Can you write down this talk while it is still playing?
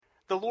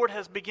the Lord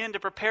has begun to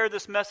prepare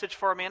this message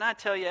for me. And I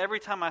tell you, every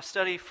time I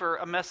study for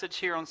a message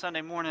here on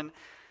Sunday morning,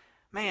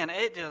 man,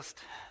 it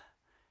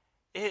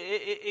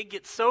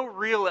gets so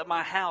real at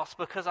my house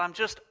because I'm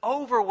just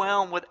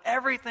overwhelmed with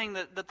everything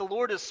that the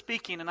Lord is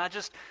speaking. And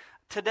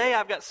today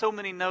I've got so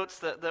many notes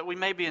that we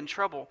may be in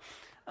trouble.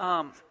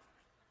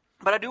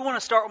 But I do want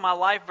to start with my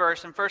life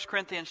verse in 1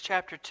 Corinthians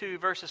chapter 2,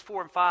 verses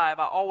 4 and 5.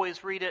 I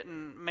always read it,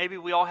 and maybe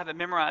we all have it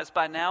memorized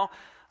by now.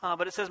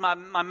 But it says, my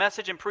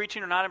message and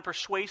preaching are not in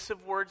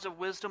persuasive words of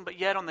wisdom, but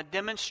yet on the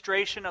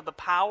demonstration of the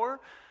power,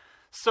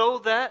 so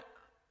that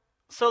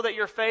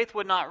your faith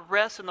would not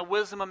rest in the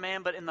wisdom of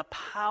man, but in the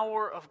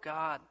power of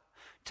God.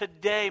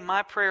 Today,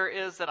 my prayer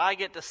is that I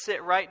get to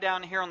sit right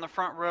down here on the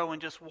front row and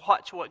just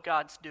watch what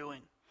God's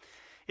doing.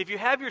 If you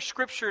have your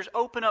scriptures,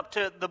 open up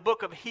to the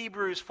book of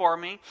Hebrews for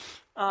me.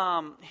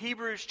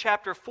 Hebrews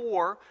chapter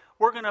 4.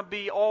 We're going to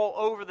be all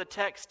over the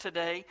text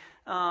today.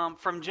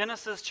 From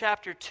Genesis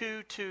chapter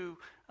 2 to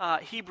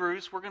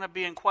Hebrews. We're going to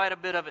be in quite a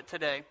bit of it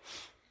today.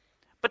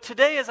 But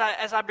today, as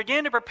I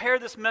began to prepare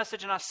this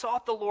message and I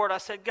sought the Lord, I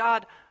said,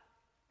 God,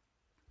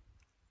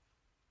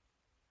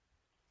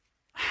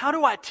 how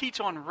do I teach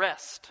on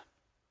rest?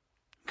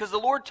 Because the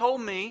Lord told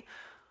me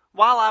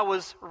while I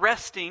was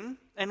resting,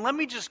 and let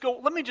me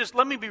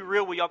be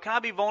real with y'all. Can I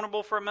be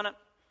vulnerable for a minute?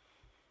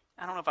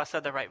 I don't know if I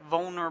said that right.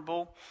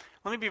 Vulnerable.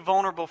 Let me be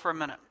vulnerable for a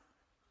minute.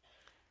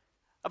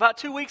 About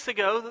 2 weeks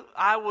ago,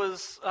 I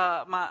was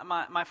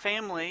my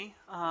family,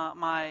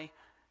 my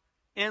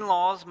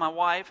in-laws, my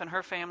wife and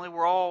her family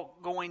were all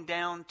going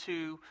down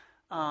to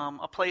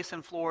a place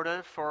in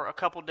Florida for a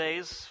couple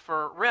days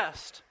for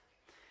rest.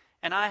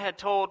 And I had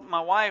told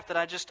my wife that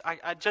I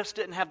just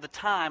didn't have the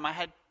time. I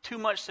had too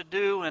much to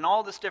do and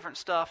all this different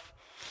stuff.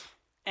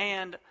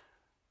 And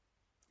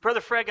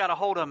Brother Fred got a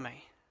hold of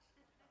me.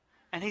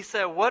 And he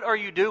said, "What are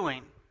you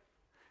doing?"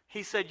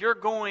 He said, "You're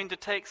going to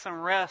take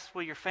some rest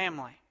with your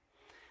family."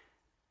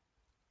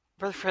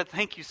 Brother Fred,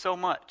 thank you so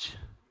much.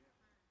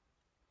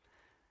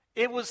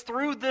 It was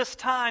through this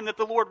time that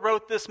the Lord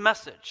wrote this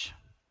message.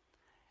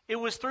 It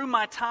was through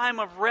my time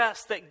of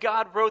rest that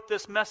God wrote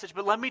this message.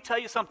 But let me tell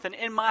you something.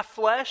 In my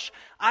flesh,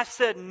 I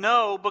said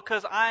no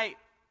because I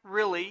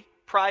really,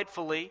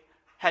 pridefully,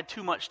 had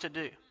too much to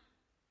do.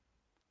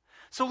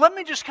 So let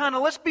me just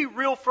let's be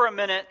real for a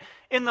minute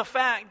in the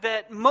fact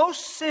that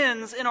most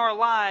sins in our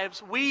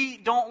lives, we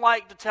don't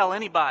like to tell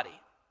anybody.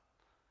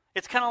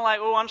 It's kind of like,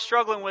 oh, I'm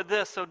struggling with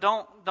this, so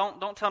don't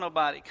tell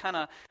nobody.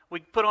 We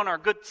put on our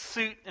good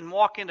suit and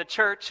walk into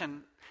church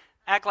and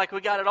act like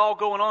we got it all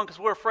going on because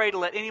we're afraid to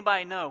let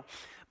anybody know.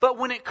 But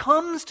when it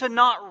comes to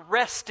not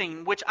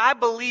resting, which I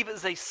believe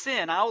is a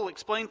sin, I will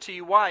explain to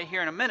you why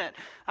here in a minute.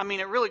 I mean,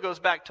 it really goes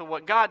back to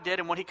what God did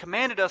and what He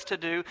commanded us to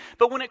do.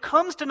 But when it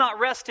comes to not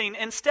resting,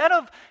 instead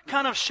of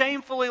kind of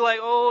shamefully like,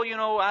 oh,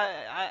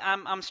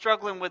 I'm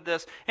struggling with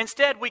this,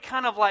 instead we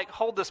kind of like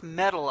hold this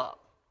medal up.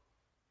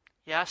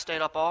 Yeah, I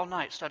stayed up all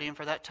night studying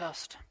for that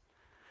test.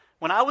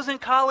 When I was in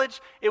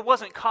college, it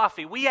wasn't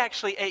coffee. We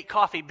actually ate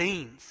coffee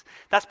beans.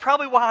 That's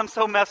probably why I'm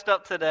so messed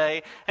up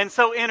today and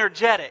so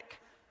energetic.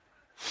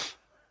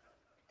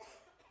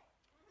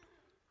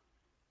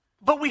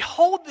 But we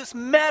hold this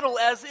medal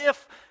as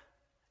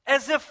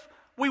if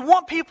we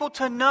want people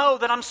to know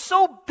that I'm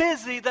so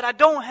busy that I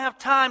don't have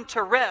time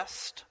to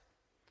rest.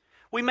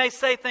 We may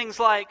say things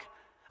like,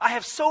 I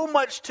have so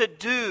much to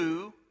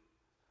do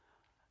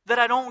that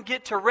I don't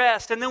get to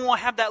rest, and then we'll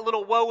have that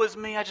little woe is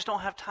me, I just don't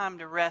have time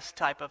to rest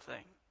type of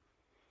thing.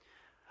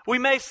 We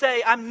may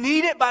say, I'm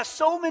needed by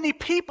so many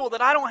people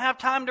that I don't have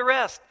time to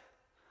rest.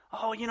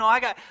 Oh, I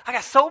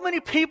got so many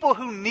people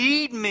who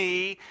need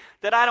me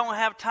that I don't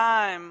have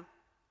time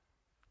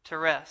to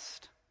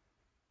rest.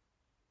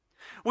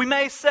 We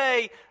may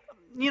say,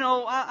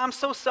 I'm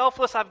so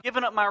selfless, I've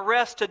given up my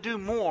rest to do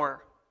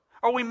more.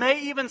 Or we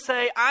may even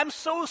say, I'm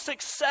so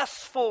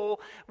successful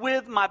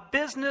with my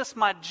business,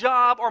 my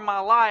job, or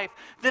my life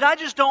that I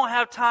just don't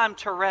have time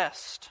to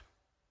rest.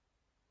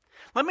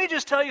 Let me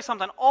just tell you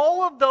something.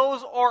 All of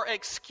those are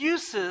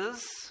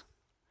excuses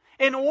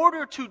in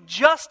order to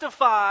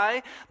justify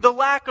the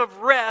lack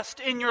of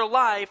rest in your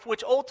life,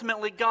 which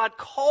ultimately God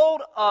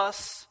called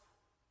us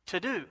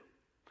to do.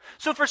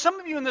 So for some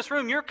of you in this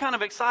room, you're kind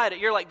of excited.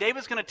 You're like,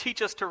 David's going to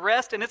teach us to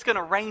rest and it's going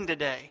to rain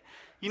today.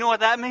 You know what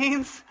that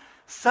means?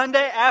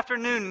 Sunday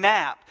afternoon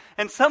nap.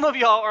 And some of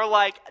y'all are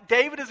like,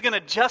 David is going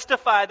to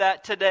justify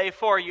that today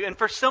for you. And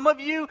for some of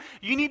you,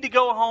 you need to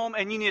go home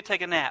and you need to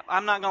take a nap.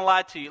 I'm not going to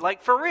lie to you.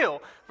 Like, for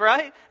real,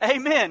 right?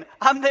 Amen.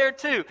 I'm there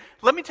too.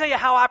 Let me tell you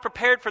how I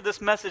prepared for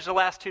this message the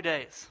last 2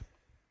 days.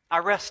 I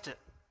rested.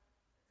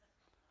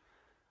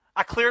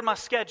 I cleared my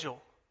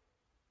schedule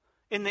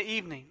in the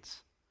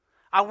evenings.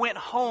 I went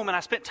home and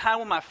I spent time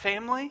with my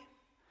family.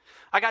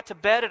 I got to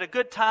bed at a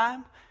good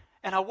time.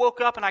 And I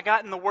woke up and I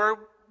got in the Word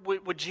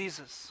with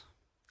Jesus.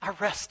 I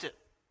rested.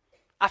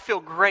 I feel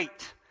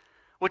great,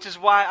 which is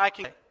why I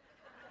can.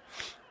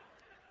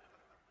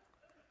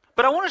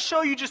 But I want to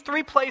show you just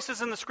 3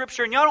 places in the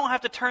Scripture, and y'all don't have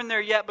to turn there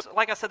yet, but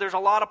like I said, there's a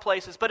lot of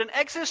places. But in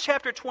Exodus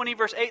chapter 20,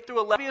 verse 8 through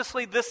 11,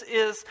 obviously this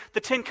is the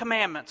 10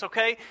 Commandments,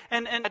 okay?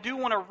 And I do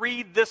want to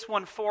read this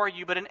one for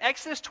you. But in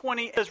Exodus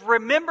 20, it says,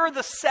 remember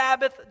the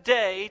Sabbath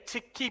day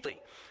to keep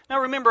it.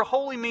 Now remember,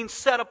 holy means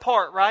set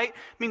apart, right? It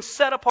means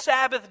set apart,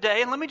 Sabbath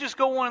day. And let me just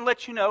go on and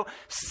let you know,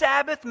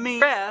 Sabbath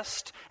means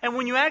rest. And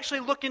when you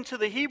actually look into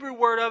the Hebrew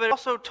word of it, it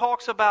also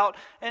talks about,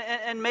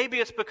 and maybe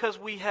it's because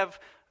we have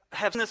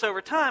seen this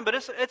over time, but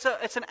it's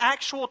an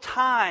actual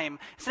time.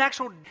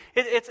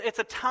 It's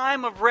a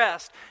time of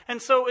rest.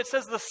 And so it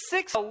says the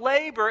 6th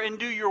labor and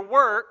do your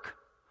work.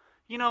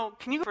 You know,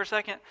 can you go for a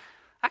second?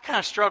 I kind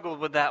of struggled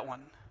with that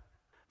one.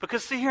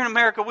 Because see, here in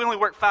America, we only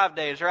work 5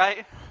 days,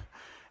 right?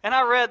 And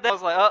I read that, I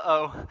was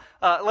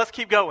like, let's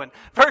keep going.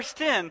 Verse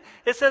 10,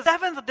 it says,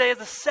 7th day is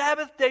the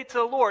Sabbath day to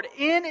the Lord.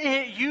 In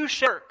it you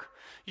shall work.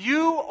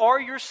 You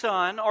or your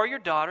son or your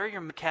daughter,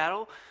 your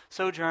cattle,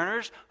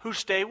 sojourners who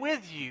stay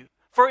with you.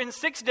 For in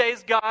 6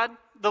 days God,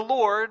 the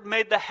Lord,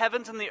 made the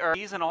heavens and the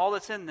earth and all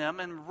that's in them,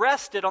 and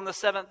rested on the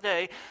 7th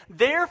day.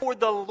 Therefore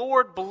the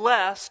Lord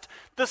blessed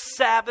the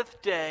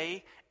Sabbath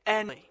day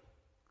and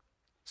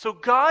so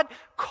God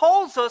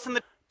calls us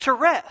to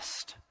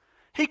rest.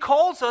 He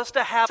calls us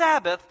to have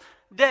Sabbath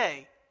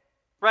day.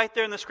 Right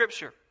there in the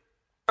Scripture.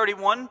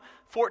 31,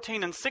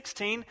 14, and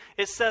 16,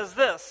 it says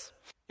this.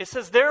 It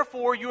says,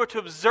 therefore you are to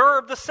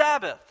observe the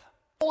Sabbath.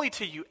 Holy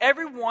to you.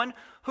 Everyone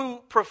who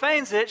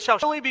profanes it shall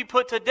surely be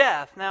put to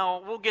death.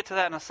 Now, we'll get to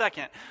that in a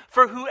second.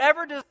 For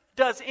whoever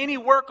does any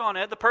work on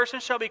it, the person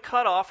shall be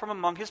cut off from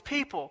among his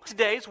people. 6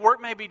 days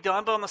work may be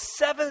done, but on the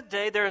 7th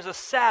day there is a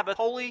Sabbath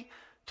holy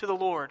to the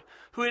Lord.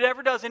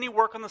 Whoever does any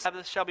work on the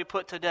Sabbath shall be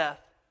put to death.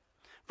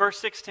 Verse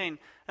 16,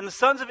 and the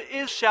sons of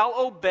Israel shall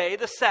obey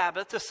the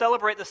Sabbath to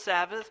celebrate the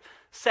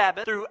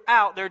Sabbath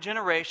throughout their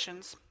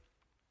generations,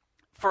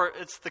 for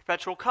it's the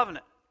perpetual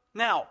covenant.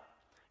 Now,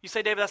 you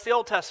say, David, that's the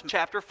Old Testament,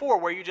 chapter 4,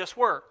 where you just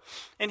were.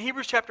 In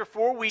Hebrews chapter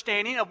 4, we're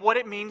understanding of what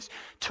it means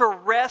to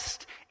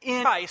rest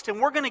in Christ. And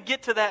we're going to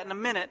get to that in a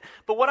minute.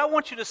 But what I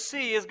want you to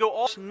see is go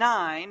all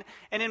 9,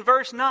 and in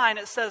verse 9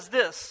 it says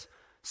this,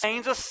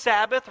 saying a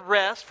Sabbath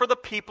rest for the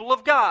people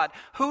of God.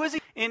 Who is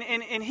he?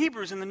 In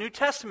Hebrews, in the New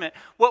Testament,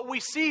 what we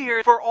see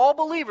here for all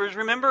believers,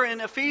 remember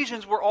in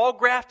Ephesians, we're all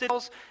grafted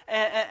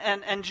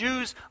and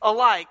Jews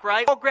alike,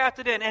 right? All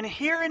grafted in. And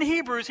here in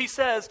Hebrews, he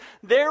says,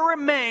 there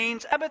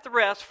remains Sabbath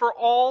rest for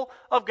all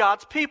of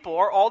God's people,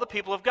 or all the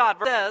people of God.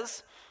 It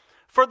says,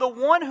 for the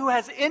one who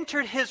has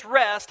entered his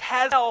rest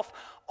has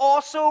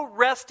also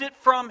rested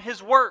from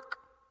his work.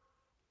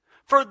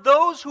 For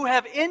those who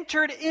have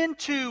entered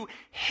into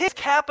his,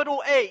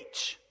 capital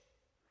H,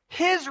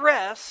 his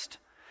rest,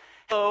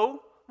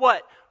 so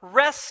what?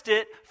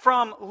 Rested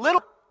from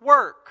little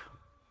work,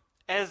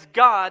 as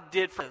God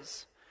did for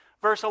his.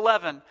 Verse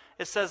 11,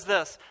 it says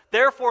this,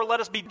 therefore let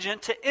us be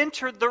diligent to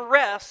enter the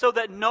rest, so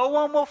that no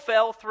one will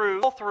fall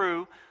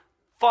through,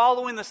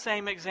 following the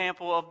same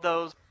example of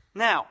those.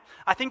 Now,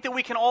 I think that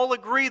we can all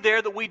agree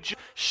there that we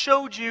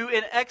showed you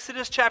in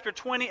Exodus chapter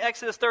 20,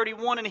 Exodus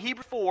 31, and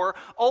Hebrews 4,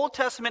 Old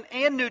Testament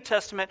and New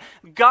Testament,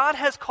 God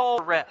has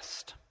called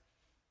rest.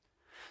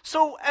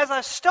 So as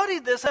I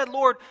studied this, I said,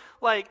 Lord,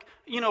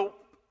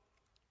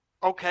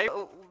 okay,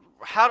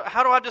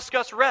 how do I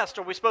discuss rest?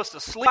 Are we supposed to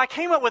sleep? I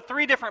came up with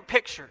 3 different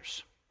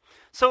pictures.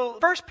 So the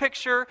first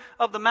picture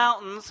of the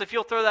mountains, if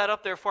you'll throw that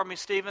up there for me,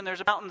 Stephen,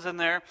 there's mountains in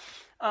there.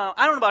 I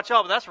don't know about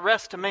y'all, but that's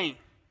rest to me.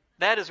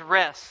 That is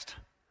rest.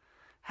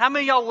 How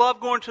many of y'all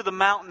love going to the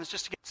mountains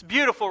it's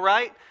beautiful,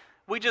 right?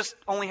 We just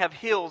only have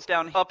hills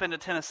down up into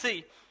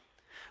Tennessee.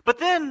 But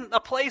then a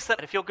place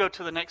that, if you'll go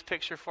to the next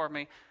picture for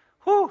me.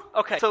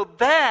 Okay, so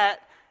that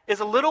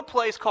is a little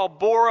place called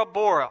Bora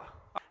Bora.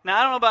 Now,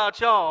 I don't know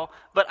about y'all,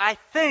 but I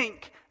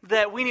think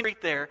that we need to read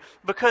there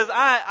because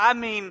I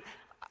mean,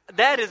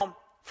 that is,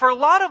 for a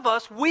lot of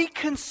us, we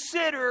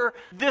consider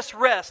this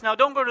rest. Now,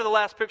 don't go to the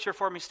last picture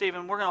for me,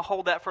 Stephen. We're going to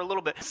hold that for a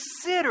little bit.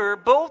 Consider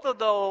both of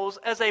those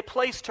as a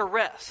place to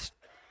rest.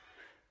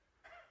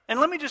 And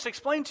let me just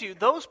explain to you,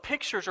 those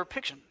pictures are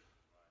fiction.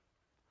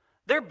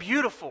 They're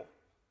beautiful.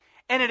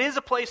 And it is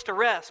a place to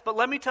rest. But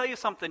let me tell you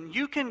something.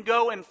 You can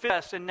go and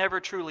rest and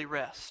never truly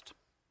rest.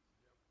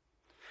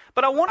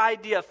 But I want the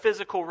idea of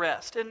physical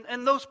rest.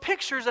 And those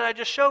pictures that I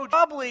just showed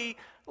probably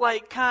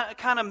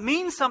kind of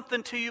mean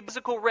something to you.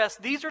 Physical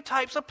rest. These are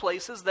types of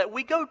places that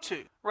we go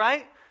to,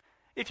 right?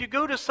 If you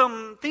go to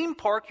some theme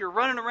park, you're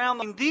running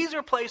around. These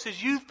are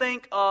places you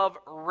think of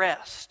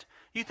rest.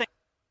 You think.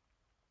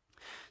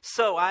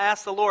 So I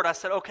asked the Lord, I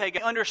said, okay,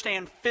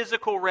 understand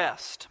physical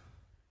rest.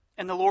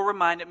 And the Lord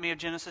reminded me of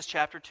Genesis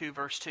chapter 2,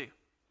 verse 2.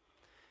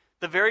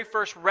 The very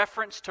first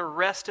reference to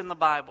rest in the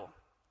Bible.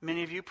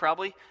 Many of you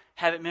probably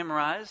have it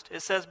memorized.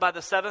 It says, by the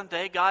 7th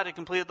day, God had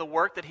completed the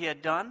work that he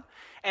had done,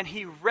 and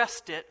he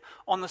rested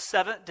on the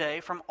 7th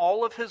day from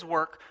all of his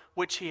work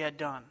which he had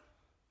done.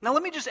 Now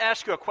let me just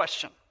ask you a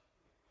question.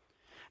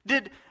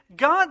 Did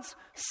God's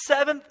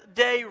 7th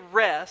day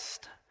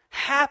rest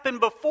happen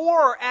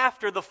before or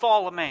after the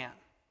fall of man?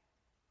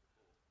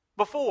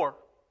 Before.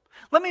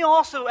 Let me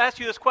also ask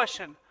you this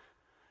question.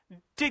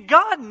 Did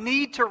God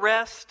need to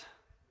rest?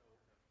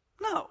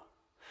 No.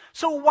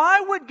 So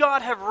why would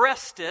God have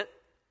rested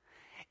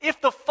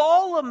if the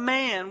fall of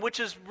man, which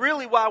is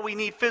really why we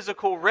need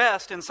physical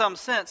rest in some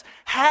sense,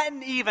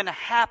 hadn't even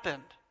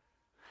happened?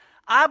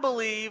 I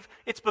believe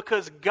it's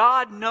because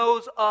God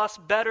knows us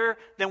better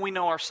than we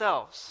know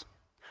ourselves.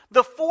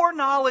 The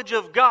foreknowledge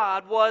of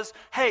God was,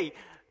 hey,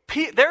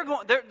 there's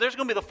going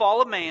to be the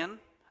fall of man.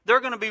 They're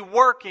going to be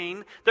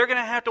working. They're going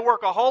to have to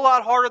work a whole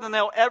lot harder than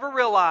they'll ever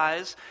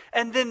realize.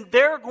 And then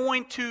they're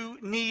going to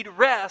need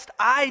rest.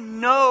 I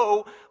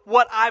know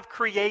what I've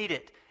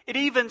created. It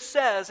even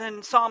says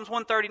in Psalms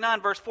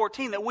 139 verse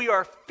 14 that we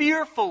are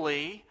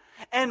fearfully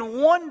and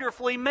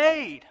wonderfully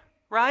made.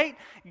 Right?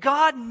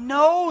 God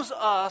knows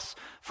us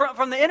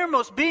from the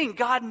innermost being.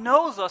 God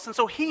knows us. And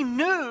so He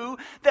knew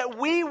that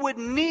we would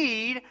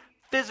need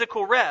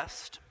physical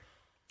rest.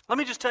 Let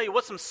me just tell you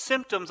what some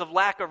symptoms of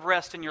lack of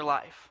rest in your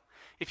life.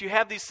 If you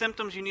have these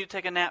symptoms, you need to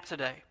take a nap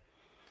today.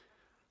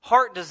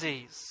 Heart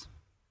disease.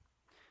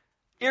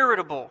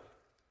 Irritable.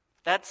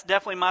 That's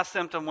definitely my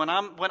symptom. When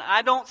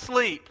I don't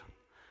sleep,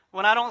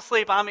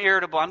 I'm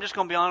irritable. I'm just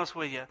going to be honest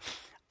with you.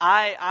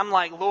 I'm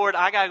like, Lord,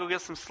 I got to go get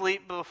some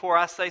sleep before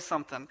I say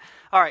something.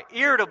 All right,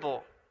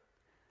 irritable.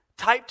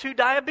 Type 2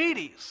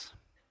 diabetes.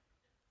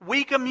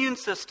 Weak immune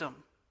system.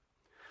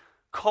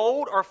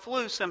 Cold or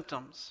flu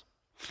symptoms.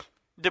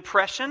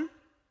 Depression.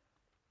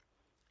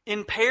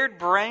 Impaired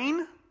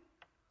brain.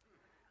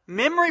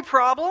 Memory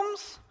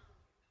problems.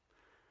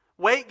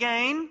 Weight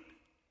gain.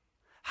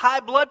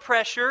 High blood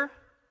pressure.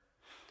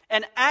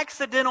 And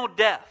accidental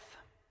death.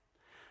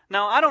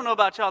 Now, I don't know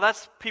about y'all,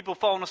 that's people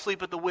falling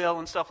asleep at the wheel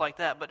and stuff like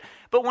that.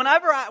 But when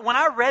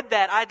I read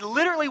that, I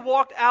literally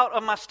walked out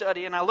of my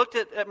study and I looked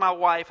at my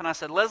wife and I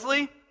said,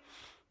 Leslie,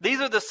 these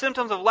are the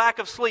symptoms of lack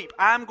of sleep.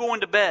 I'm going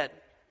to bed.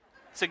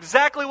 It's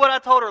exactly what I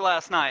told her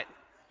last night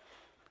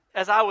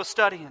as I was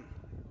studying.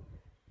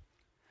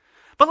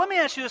 But let me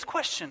ask you this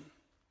question.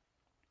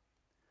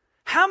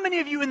 How many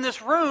of you in this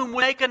room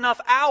would make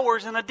enough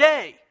hours in a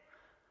day?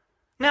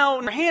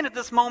 Now, your hand at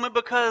this moment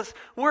because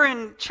we're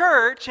in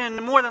church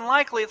and more than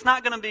likely it's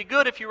not going to be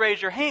good if you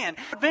raise your hand.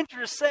 I would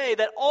venture to say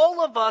that all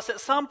of us at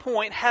some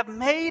point have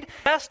made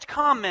best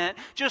comment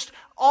just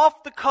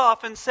off the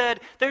cuff and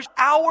said, there's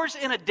hours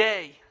in a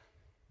day.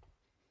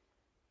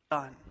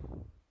 Done.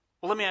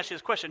 Well, let me ask you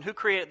this question. Who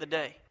created the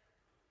day?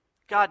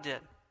 God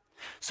did.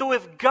 So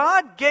if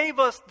God gave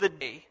us the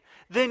day,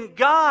 then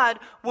God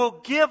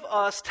will give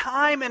us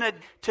time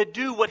to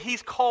do what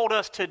He's called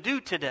us to do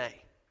today.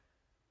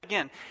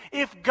 Again,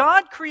 if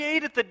God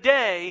created the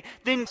day,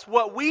 then it's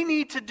what we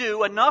need to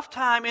do enough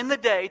time in the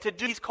day to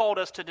do what He's called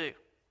us to do.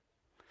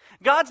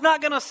 God's not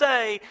going to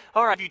say,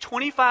 all right, I'll give you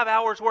 25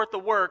 hours worth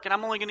of work and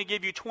I'm only going to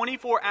give you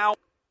 24 hours.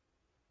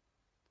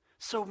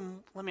 So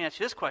let me ask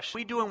you this question. Are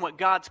we doing what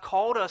God's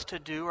called us to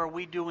do or are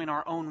we doing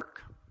our own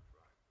work?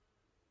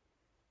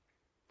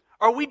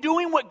 Are we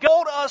doing what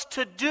God called us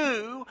to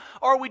do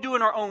or are we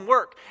doing our own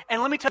work?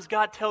 And let me tell you,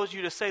 God tells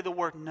you to say the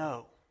word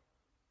no.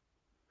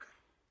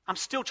 I'm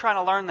still trying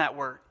to learn that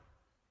word.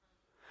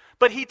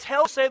 But He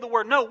tells us to say the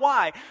word no.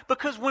 Why?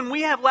 Because when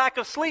we have lack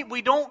of sleep,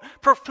 we don't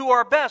pursue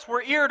our best.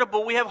 We're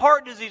irritable. We have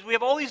heart disease. We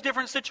have all these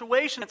different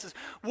situations.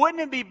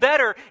 Wouldn't it be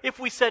better if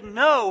we said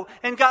no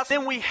and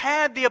then we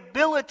had the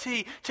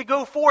ability to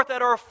go forth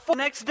at our full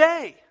next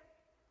day?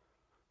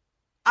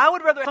 I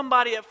would rather have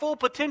somebody at full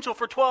potential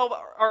for 12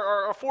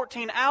 or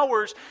 14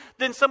 hours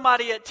than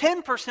somebody at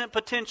 10%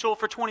 potential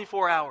for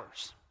 24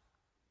 hours.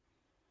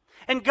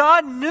 And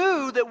God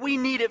knew that we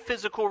needed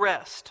physical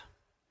rest.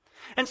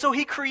 And so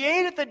He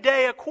created the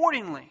day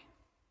accordingly.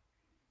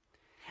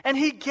 And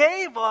He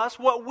gave us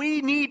what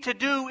we need to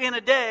do in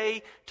a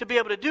day to be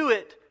able to do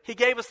it. He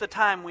gave us the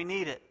time we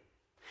need it.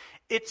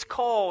 It's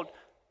called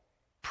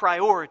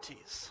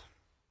priorities.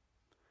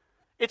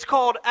 It's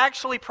called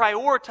actually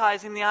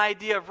prioritizing the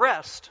idea of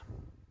rest.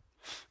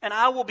 And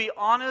I will be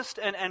honest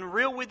and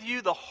real with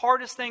you, the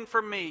hardest thing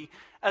for me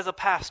as a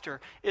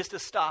pastor is to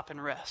stop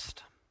and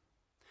rest.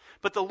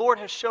 But the Lord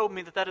has showed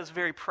me that is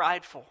very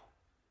prideful.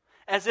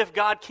 As if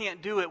God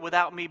can't do it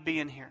without me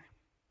being here.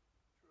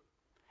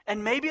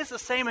 And maybe it's the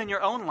same in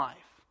your own life.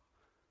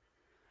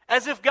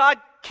 As if God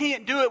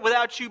can't do it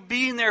without you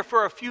being there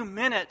for a few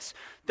minutes.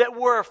 That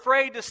we're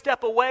afraid to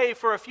step away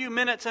for a few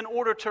minutes in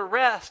order to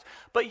rest.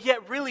 But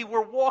yet really we're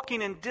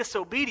walking in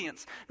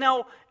disobedience.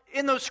 Now,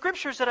 in those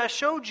scriptures that I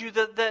showed you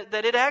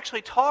that it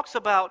actually talks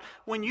about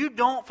when you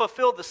don't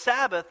fulfill the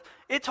Sabbath,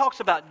 it talks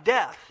about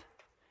death.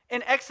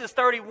 In Exodus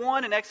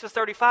 31 and Exodus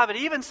 35, it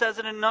even says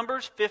it in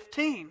Numbers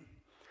 15.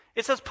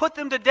 It says, put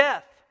them to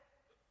death.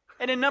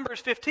 And in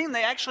Numbers 15,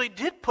 they actually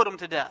did put them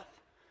to death.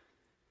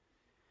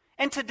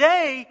 And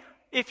today,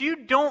 if you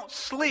don't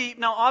sleep,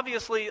 now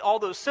obviously all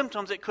those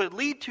symptoms, it could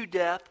lead to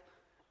death.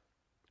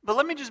 But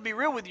let me just be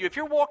real with you. If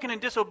you're walking in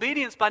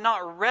disobedience by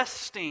not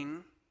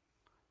resting,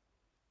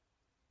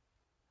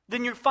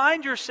 then you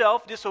find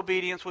yourself,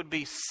 disobedience would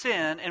be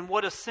sin. And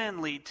what does sin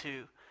lead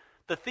to?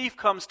 The thief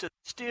comes to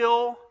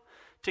steal,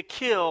 to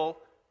kill,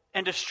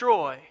 and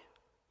destroy.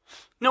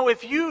 No,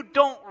 if you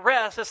don't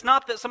rest, it's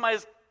not that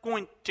somebody's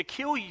going to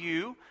kill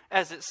you,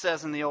 as it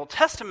says in the Old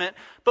Testament.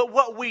 But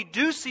what we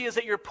do see is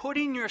that you're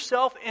putting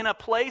yourself in a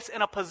place,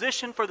 in a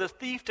position for the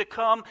thief to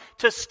come,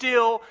 to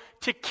steal,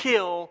 to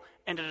kill,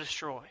 and to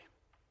destroy.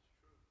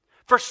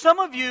 For some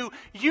of you,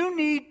 you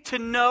need to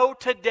know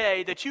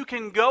today that you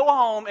can go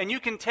home and you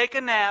can take a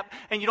nap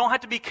and you don't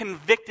have to be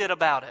convicted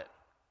about it.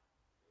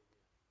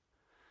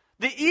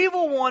 The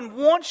evil one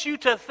wants you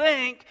to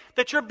think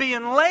that you're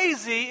being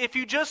lazy if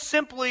you just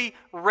simply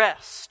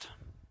rest.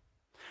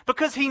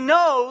 Because he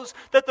knows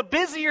that the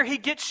busier he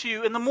gets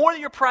you and the more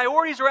that your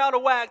priorities are out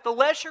of whack, the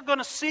less you're going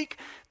to seek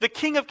the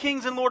King of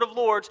Kings and Lord of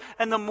Lords,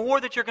 and the more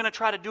that you're going to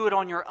try to do it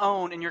on your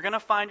own, and you're going to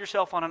find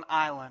yourself on an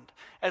island,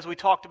 as we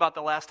talked about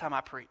the last time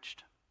I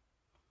preached.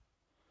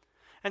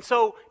 And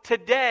so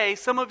today,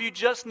 some of you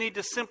just need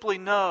to simply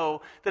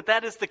know that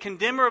that is the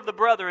condemner of the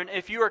brethren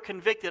if you are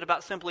convicted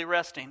about simply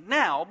resting.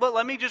 Now, but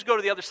let me just go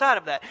to the other side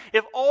of that.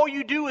 If all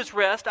you do is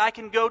rest, I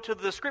can go to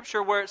the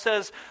scripture where it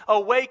says,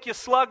 awake, you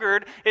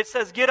sluggard. It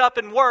says, get up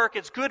and work.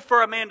 It's good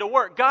for a man to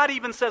work. God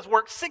even says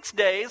work 6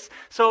 days.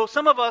 So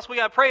some of us, we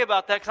got to pray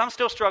about that because I'm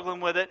still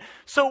struggling with it.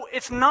 So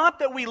it's not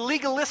that we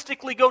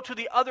legalistically go to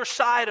the other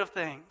side of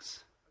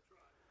things.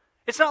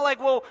 It's not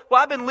like, well,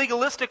 I've been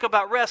legalistic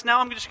about rest. Now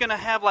I'm just going to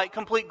have like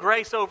complete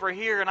grace over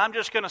here, and I'm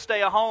just going to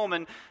stay at home,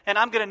 and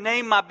I'm going to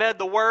name my bed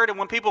the Word, and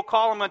when people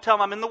call, I'm going to tell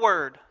them I'm in the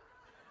Word.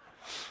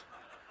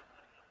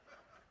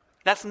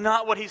 That's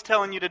not what he's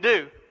telling you to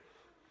do.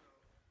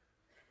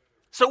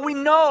 So we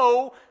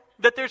know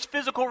that there's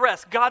physical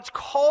rest. God's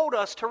called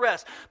us to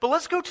rest. But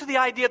let's go to the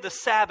idea of the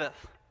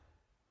Sabbath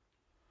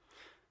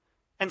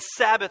and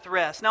Sabbath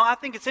rest. Now, I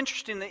think it's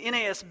interesting, the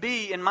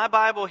NASB, in my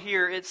Bible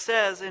here, it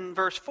says in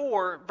verse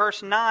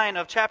 9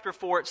 of chapter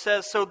 4, it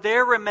says, so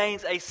there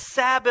remains a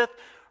Sabbath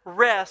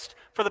rest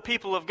for the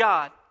people of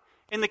God.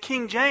 In the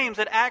King James,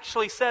 it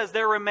actually says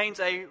there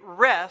remains a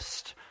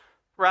rest,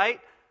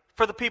 right,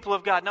 for the people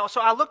of God. Now,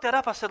 so I looked that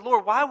up. I said,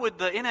 Lord, why would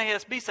the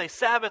NASB say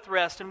Sabbath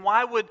rest, and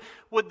why would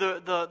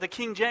the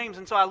King James?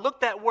 And so I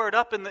looked that word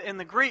up in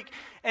the Greek,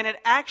 and it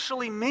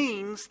actually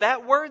means,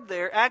 that word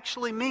there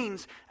actually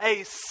means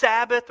a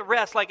Sabbath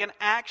rest, like an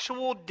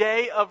actual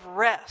day of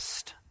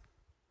rest.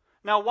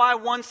 Now, why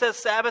one says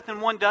Sabbath and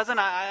one doesn't,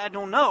 I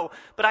don't know.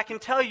 But I can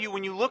tell you,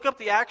 when you look up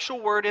the actual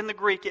word in the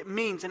Greek, it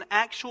means an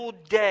actual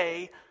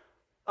day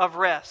of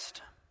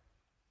rest.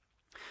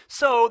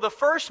 So the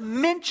first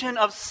mention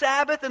of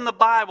Sabbath in the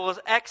Bible is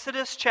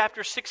Exodus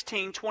chapter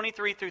 16,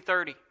 23 through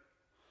 30.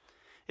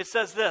 It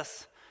says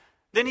this,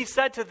 then he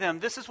said to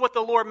them, this is what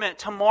the Lord meant.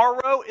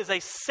 Tomorrow is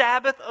a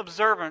Sabbath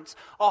observance,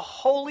 a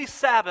holy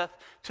Sabbath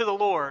to the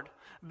Lord.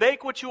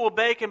 Bake what you will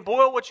bake and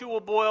boil what you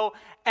will boil,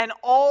 and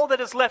all that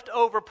is left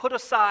over put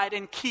aside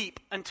and keep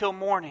until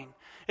morning.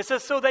 It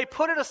says, so they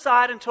put it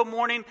aside until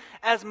morning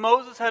as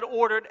Moses had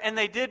ordered, and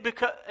they did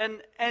and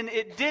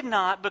it did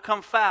not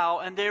become foul,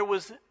 and there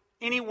was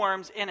any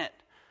worms in it.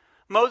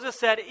 Moses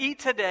said, eat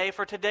today,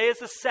 for today is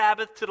the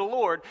Sabbath to the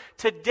Lord.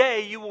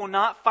 Today you will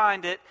not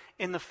find it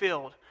in the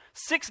field.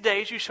 6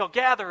 days you shall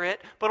gather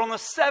it, but on the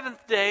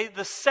seventh day,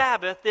 the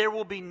Sabbath, there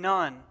will be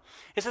none.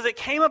 It says, it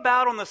came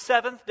about on the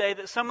seventh day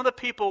that some of the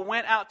people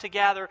went out to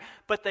gather,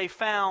 but they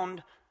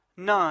found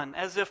none,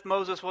 as if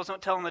Moses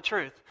wasn't telling the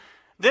truth.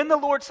 Then the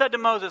Lord said to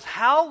Moses,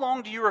 how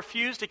long do you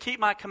refuse to keep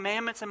my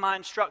commandments and my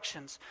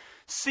instructions?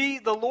 See,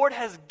 the Lord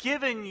has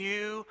given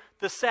you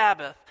the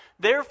Sabbath.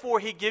 Therefore,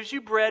 he gives you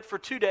bread for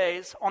 2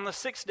 days. On the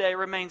sixth day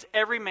remains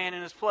every man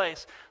in his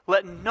place.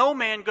 Let no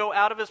man go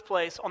out of his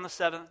place on the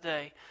seventh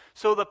day.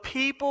 So the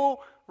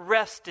people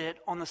rested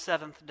on the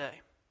seventh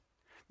day.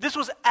 This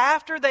was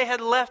after they had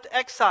left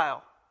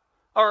after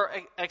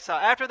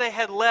they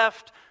had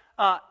left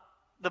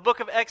the book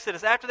of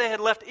Exodus, after they had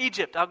left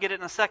Egypt. I'll get it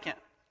in a second.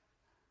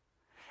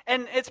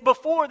 And it's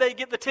before they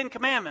get the 10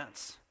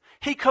 Commandments.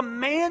 He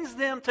commands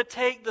them to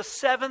take the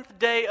seventh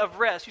day of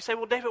rest. You say,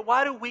 well, David,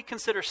 why do we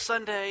consider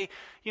Sunday,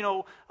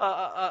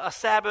 a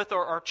Sabbath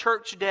or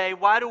church day?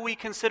 Why do we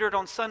consider it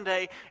on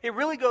Sunday? It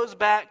really goes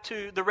back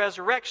to the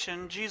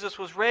resurrection. Jesus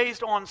was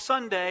raised on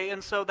Sunday,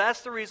 and so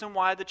that's the reason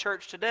why the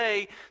church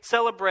today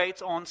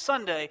celebrates on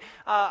Sunday.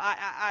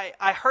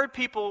 I heard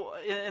people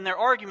in their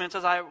arguments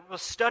as I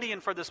was studying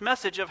for this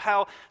message of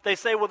how they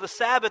say, well, the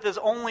Sabbath is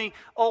only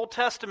Old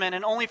Testament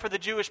and only for the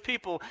Jewish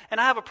people.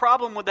 And I have a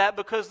problem with that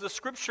because the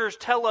Scriptures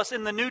tell us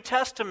in the New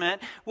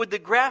Testament, with the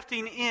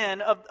grafting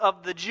in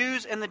of the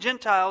Jews and the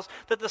Gentiles,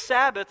 that the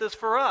Sabbath is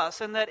for us,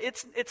 and that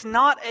it's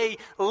not a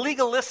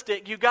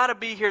legalistic, you got to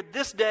be here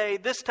this day,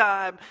 this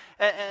time,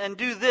 and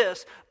do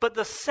this. But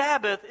the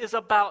Sabbath is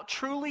about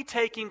truly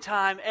taking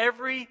time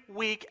every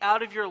week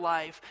out of your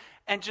life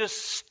and just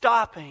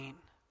stopping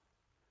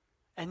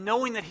and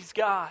knowing that He's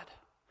God,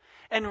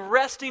 and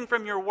resting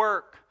from your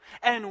work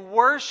and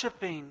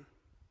worshiping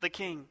the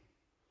King.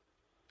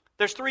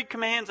 There's 3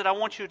 commands that I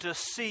want you to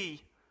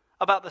see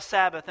about the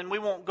Sabbath, and we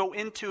won't go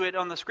into it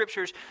on the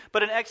Scriptures,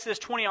 but in Exodus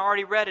 20, I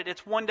already read it.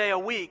 It's 1 day a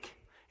week.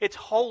 It's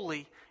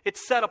holy.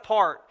 It's set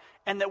apart,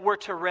 and that we're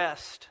to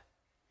rest.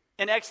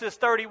 In Exodus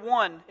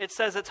 31, it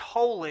says it's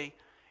holy.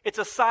 It's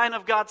a sign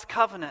of God's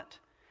covenant.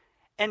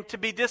 and to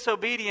be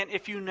disobedient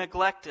if you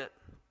neglect it.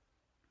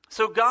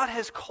 So God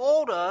has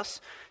called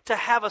us to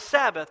have a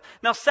Sabbath.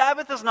 Now,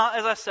 Sabbath is not,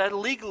 as I said,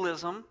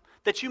 legalism,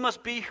 that you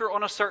must be here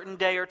on a certain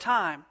day or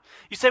time.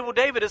 You say, well,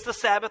 David, is the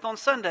Sabbath on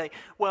Sunday?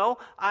 Well,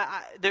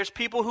 there's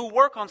people who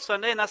work on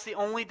Sunday, and that's the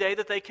only day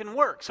that they can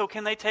work. So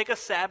can they take a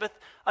Sabbath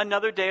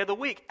another day of the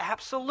week?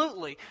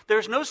 Absolutely.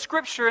 There's no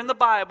scripture in the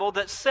Bible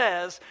that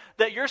says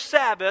that your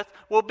Sabbath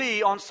will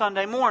be on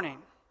Sunday morning.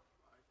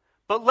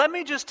 But let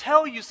me just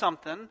tell you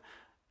something.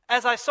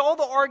 As I saw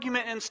the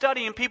argument in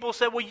studying, people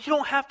said, well, you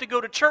don't have to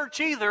go to church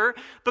either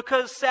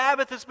because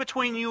Sabbath is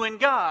between you and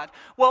God.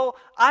 Well,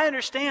 I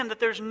understand that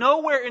there's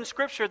nowhere in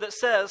Scripture that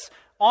says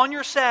on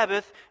your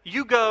Sabbath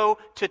you go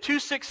to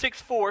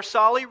 2664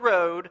 Solly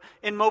Road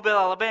in Mobile,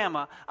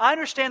 Alabama. I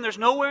understand there's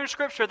nowhere in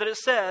Scripture that it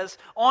says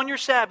on your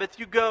Sabbath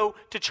you go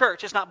to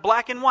church. It's not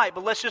black and white,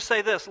 but let's just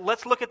say this.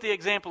 Let's look at the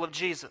example of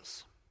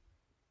Jesus.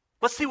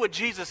 Let's see what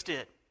Jesus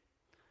did.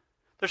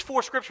 There's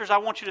 4 scriptures I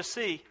want you to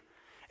see.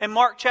 In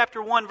Mark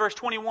chapter 1, verse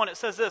 21, it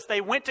says this: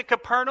 they went to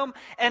Capernaum,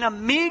 and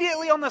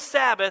immediately on the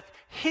Sabbath,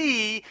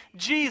 he,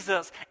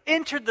 Jesus,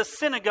 entered the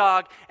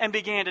synagogue and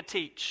began to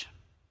teach.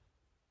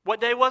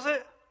 What day was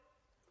it?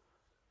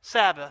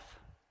 Sabbath.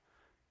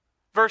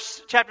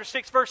 Chapter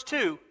 6, verse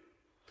 2.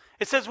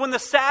 It says, when the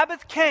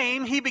Sabbath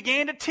came, he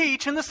began to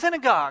teach in the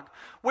synagogue.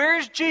 Where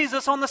is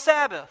Jesus on the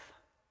Sabbath?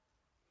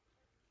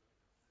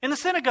 In the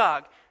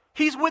synagogue.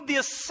 He's with the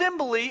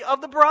assembly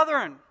of the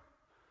brethren.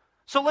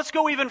 So let's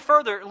go even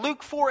further.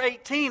 Luke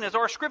 4:18 is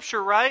our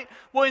scripture, right?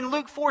 Well, in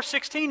Luke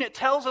 4:16, it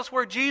tells us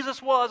where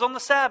Jesus was on the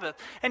Sabbath.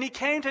 And he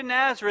came to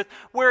Nazareth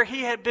where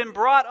he had been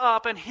brought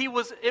up, and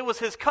it was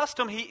his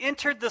custom. He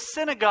entered the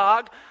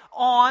synagogue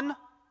on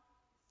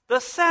the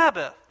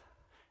Sabbath,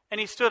 and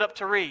he stood up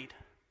to read.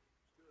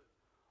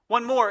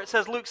 One more, it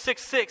says Luke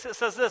 6:6, it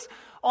says this: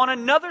 on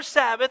another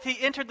Sabbath,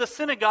 he entered the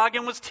synagogue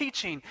and was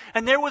teaching.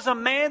 And there was a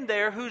man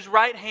there whose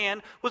right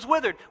hand was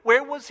withered.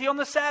 Where was he on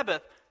the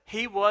Sabbath?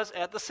 He was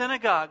at the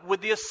synagogue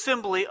with the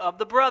assembly of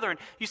the brethren.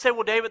 You say,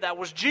 well, David, that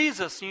was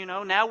Jesus.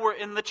 Now we're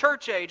in the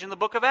church age, in the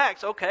book of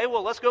Acts. Okay,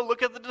 well, let's go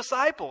look at the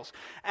disciples.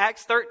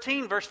 Acts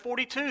 13, verse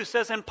 42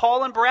 says, and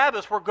Paul and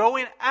Barabbas were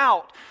going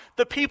out.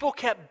 The people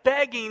kept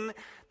begging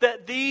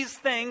that these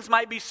things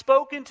might be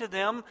spoken to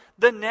them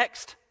the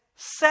next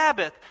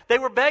Sabbath. They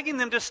were begging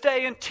them to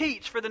stay and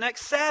teach for the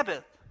next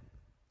Sabbath.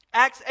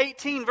 Acts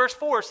 18, verse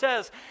 4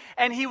 says,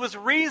 and he was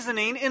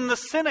reasoning in the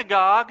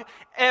synagogue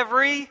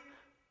every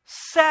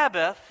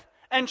Sabbath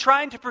and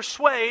trying to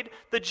persuade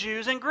the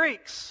Jews and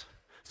Greeks.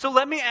 So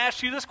let me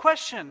ask you this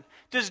question.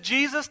 Does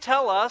Jesus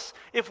tell us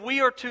if we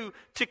are to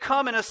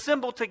come and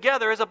assemble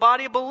together as a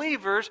body of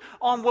believers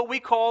on what we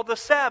call the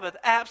Sabbath?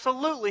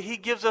 Absolutely. He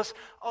gives us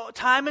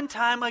time and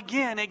time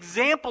again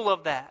example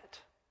of that.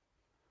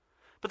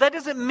 But that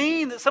doesn't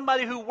mean that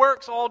somebody who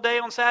works all day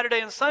on Saturday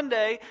and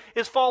Sunday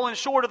is falling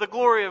short of the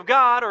glory of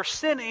God or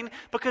sinning,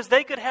 because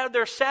they could have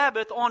their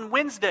Sabbath on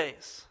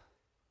Wednesdays.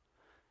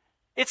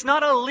 It's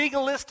not a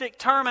legalistic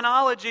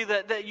terminology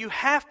that you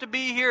have to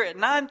be here at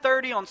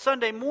 9:30 on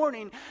Sunday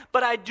morning,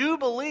 but I do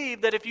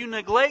believe that if you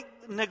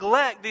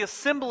neglect the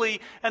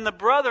assembly and the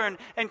brethren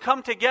and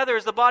come together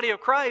as the body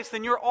of Christ,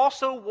 then you're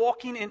also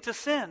walking into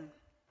sin.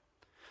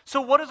 So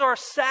what does our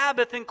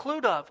Sabbath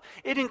include of?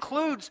 It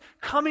includes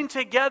coming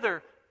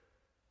together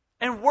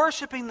and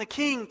worshiping the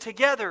King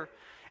together,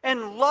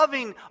 and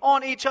loving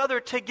on each other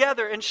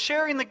together, and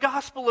sharing the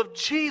gospel of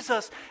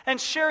Jesus, and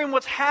sharing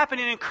what's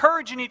happening,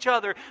 encouraging each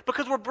other,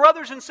 because we're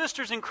brothers and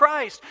sisters in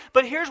Christ.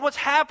 But here's what's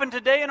happened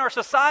today in our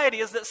society,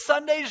 is that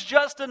Sunday's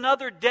just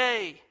another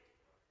day.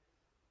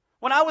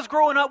 When I was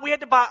growing up, we had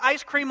to buy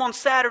ice cream on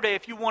Saturday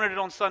if you wanted it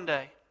on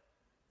Sunday.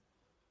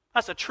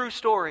 That's a true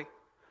story.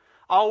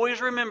 I always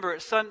remember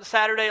it,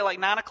 Saturday at like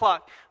 9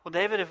 o'clock. Well,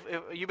 David, if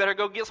you better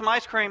go get some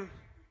ice cream.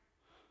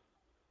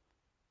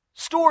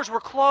 Stores were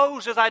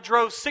closed as I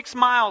drove 6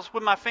 miles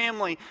with my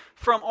family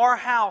from our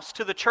house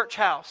to the church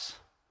house.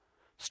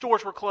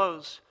 Stores were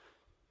closed.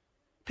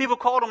 People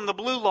called them the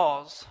blue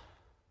laws.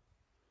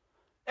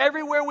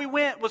 Everywhere we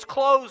went was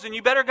closed, and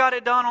you better got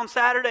it done on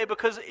Saturday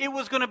because it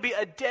was going to be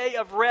a day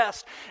of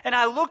rest. And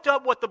I looked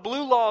up what the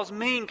blue laws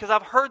mean, because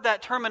I've heard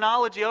that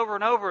terminology over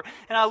and over.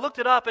 And I looked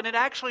it up, and it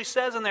actually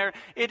says in there,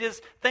 it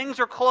is things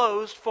are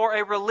closed for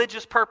a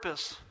religious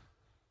purpose.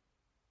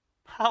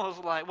 I was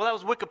like, well, that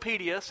was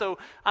Wikipedia, so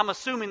I'm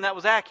assuming that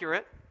was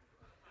accurate.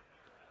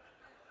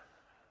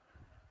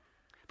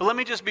 But let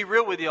me just be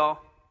real with y'all.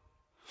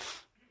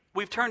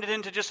 We've turned it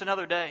into just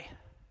another day.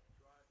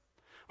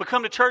 We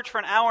come to church for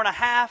an hour and a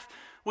half,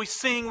 we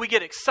sing, we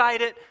get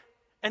excited,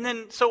 and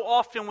then so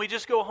often we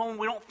just go home,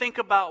 we don't think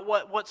about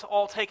what's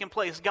all taking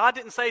place. God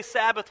didn't say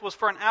Sabbath was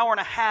for an hour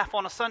and a half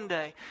on a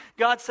Sunday.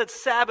 God said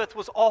Sabbath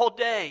was all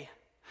day.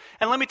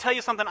 And let me tell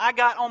you something, I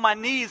got on my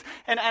knees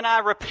and I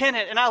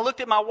repented, and I looked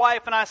at my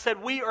wife and I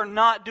said, we are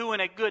not doing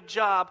a good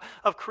job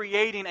of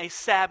creating a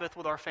Sabbath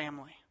with our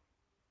family.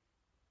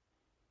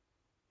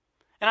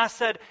 And I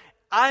said,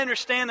 I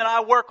understand that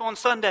I work on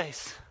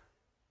Sundays.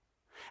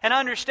 And I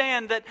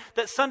understand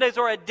that Sundays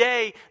are a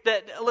day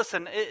that,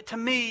 listen, to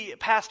me,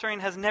 pastoring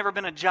has never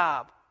been a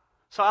job.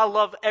 So I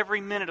love every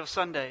minute of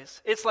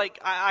Sundays. It's like,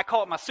 I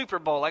call it my Super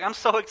Bowl. Like, I'm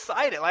so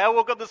excited. Like, I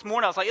woke up this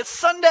morning, I was like, it's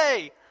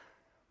Sunday.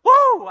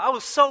 Woo! I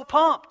was so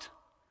pumped.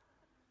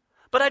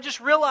 But I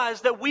just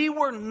realized that we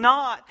were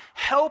not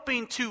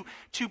helping to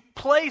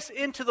place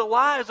into the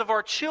lives of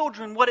our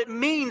children what it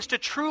means to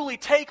truly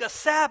take a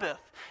Sabbath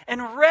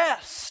and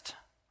rest.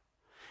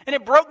 And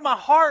it broke my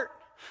heart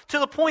to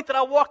the point that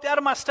I walked out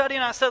of my study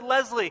and I said,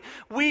 Leslie,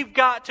 we've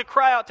got to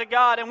cry out to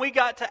God and we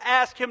got to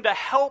ask Him to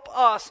help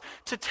us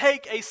to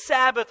take a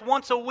Sabbath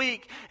once a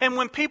week. And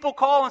when people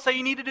call and say,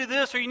 you need to do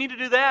this or you need to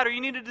do that or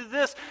you need to do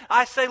this,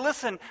 I say,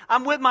 listen,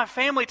 I'm with my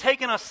family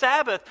taking a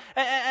Sabbath.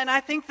 And I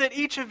think that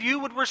each of you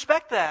would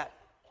respect that.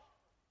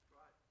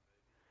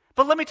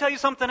 But let me tell you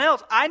something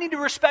else. I need to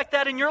respect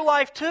that in your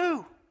life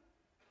too.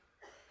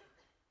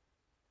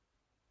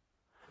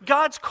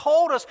 God's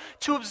called us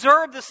to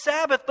observe the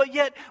Sabbath, but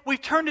yet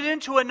we've turned it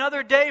into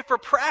another day for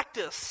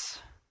practice.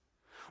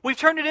 We've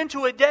turned it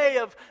into a day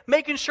of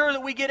making sure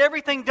that we get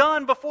everything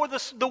done before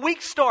the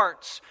week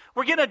starts.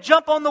 We're going to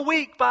jump on the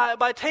week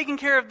by taking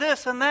care of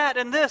this and that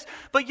and this,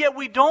 but yet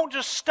we don't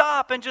just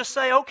stop and just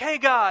say, okay,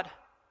 God,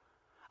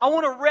 I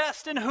want to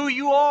rest in who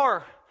you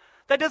are.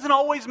 That doesn't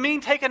always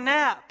mean take a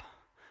nap.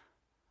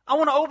 I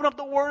want to open up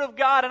the Word of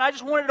God and I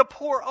just want it to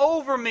pour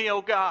over me,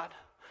 oh God.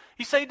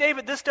 You say,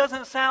 David, this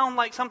doesn't sound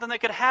like something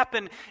that could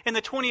happen in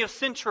the 20th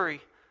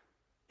century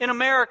in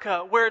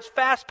America where it's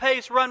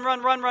fast-paced,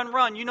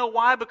 run. You know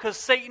why? Because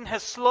Satan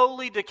has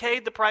slowly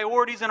decayed the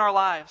priorities in our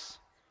lives.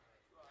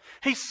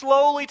 He's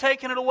slowly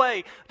taken it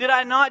away. Did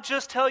I not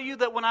just tell you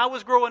that when I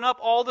was growing up,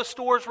 all the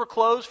stores were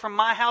closed from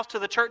my house to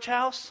the church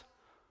house?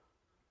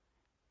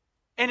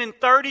 And in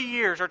 30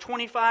 years or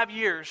 25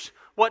 years,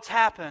 what's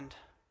happened?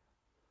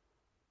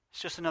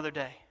 It's just another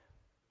day.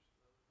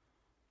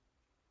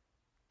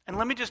 And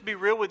let me just be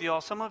real with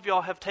y'all. Some of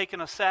y'all have taken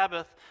a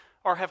Sabbath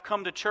or have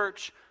come to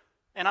church.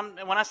 And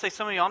when I say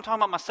some of y'all, I'm talking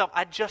about myself.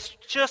 I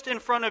just in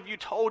front of you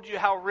told you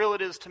how real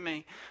it is to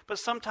me. But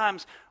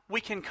sometimes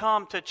we can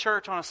come to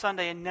church on a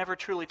Sunday and never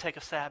truly take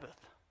a Sabbath.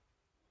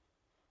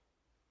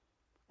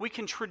 We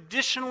can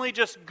traditionally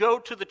just go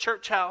to the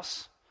church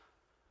house.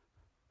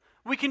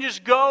 We can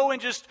just go and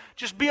just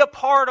be a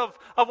part of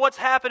what's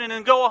happening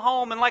and go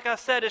home. And like I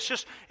said,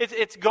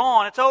 it's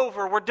gone. It's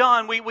over. We're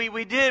done.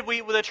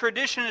 The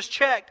tradition is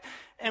checked.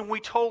 And we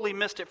totally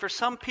missed it. For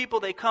some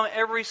people, they come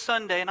every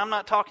Sunday. And I'm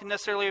not talking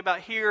necessarily about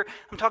here.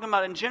 I'm talking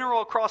about in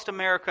general across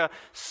America.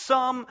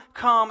 Some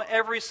come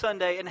every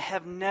Sunday and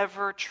have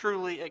never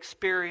truly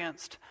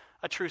experienced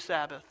a true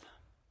Sabbath.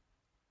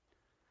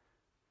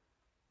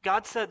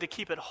 God said to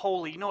keep it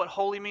holy. You know what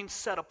holy means?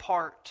 Set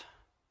apart.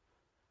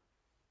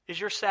 Is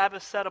your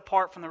Sabbath set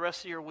apart from the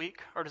rest of your week,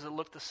 or does it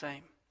look the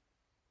same?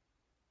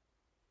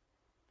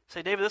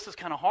 Say, David, this is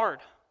kind of hard.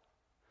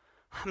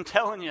 I'm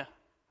telling you,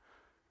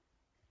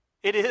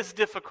 it is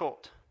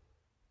difficult.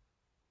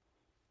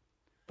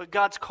 But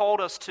God's called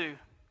us to.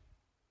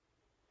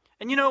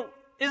 And you know,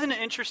 isn't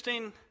it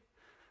interesting?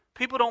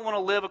 People don't want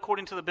to live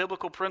according to the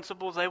biblical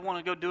principles. They want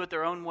to go do it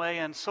their own way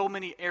in so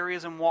many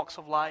areas and walks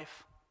of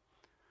life.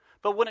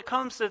 But when it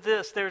comes to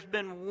this, there's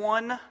been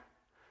one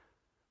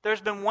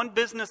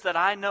business that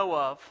I know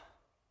of.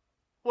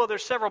 Well,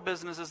 there's several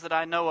businesses that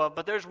I know of,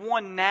 but there's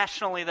one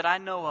nationally that I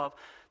know of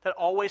that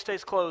always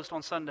stays closed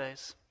on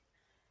Sundays.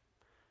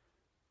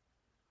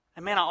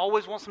 And man, I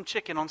always want some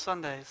chicken on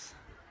Sundays.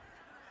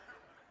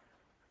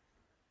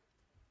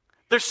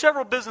 There's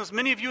several businesses,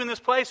 many of you in this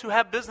place who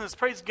have business.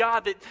 Praise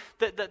God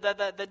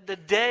that the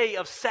day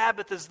of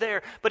Sabbath is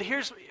there. But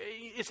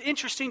it's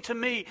interesting to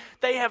me.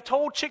 They have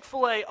told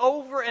Chick-fil-A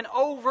over and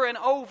over and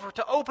over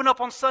to open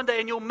up on Sunday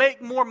and you'll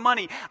make more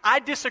money. I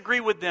disagree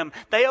with them.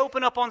 They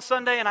open up on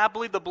Sunday and I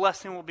believe the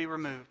blessing will be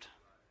removed.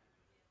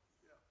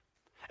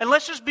 And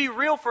let's just be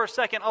real for a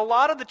second. A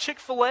lot of the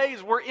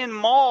Chick-fil-A's were in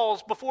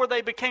malls before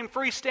they became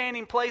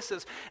freestanding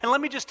places. And let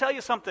me just tell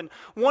you something.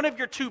 One of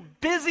your two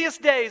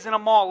busiest days in a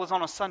mall is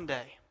on a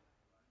Sunday.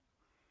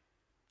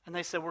 And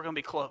they said, we're going to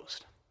be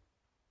closed.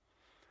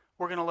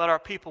 We're going to let our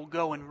people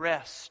go and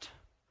rest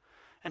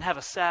and have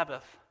a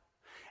Sabbath.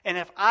 And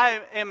if I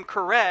am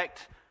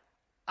correct,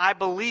 I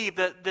believe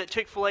that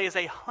Chick-fil-A is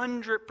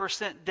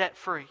 100%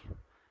 debt-free,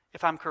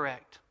 if I'm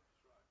correct.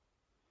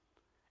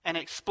 And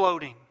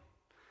exploding.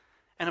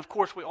 And of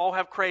course, we all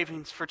have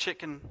cravings for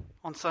chicken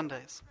on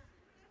Sundays.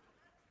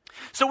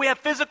 So we have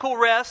physical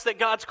rest that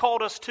God's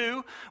called us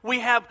to. We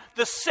have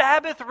the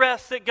Sabbath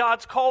rest that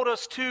God's called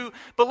us to.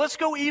 But let's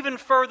go even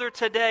further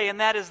today,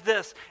 and that is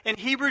this. In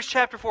Hebrews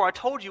chapter 4, I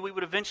told you we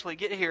would eventually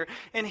get here.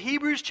 In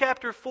Hebrews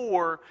chapter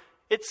 4,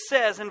 it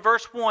says in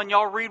verse 1,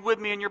 y'all read with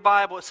me in your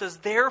Bible, it says,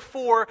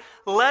 therefore,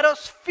 let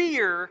us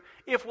fear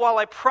if while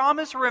a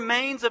promise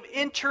remains of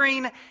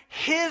entering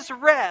His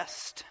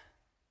rest,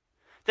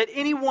 that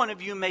any one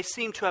of you may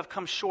seem to have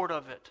come short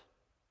of it.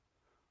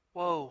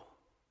 Whoa.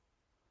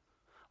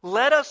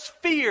 Let us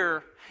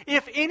fear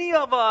if any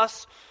of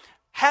us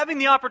having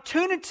the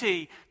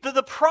opportunity,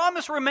 the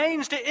promise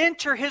remains to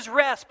enter His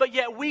rest, but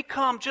yet we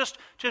come just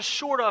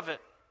short of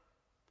it.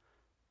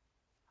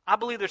 I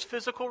believe there's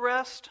physical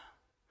rest.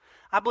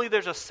 I believe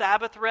there's a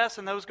Sabbath rest,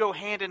 and those go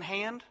hand in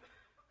hand.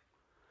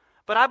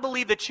 But I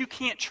believe that you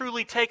can't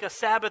truly take a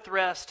Sabbath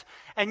rest,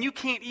 and you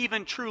can't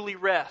even truly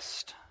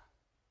rest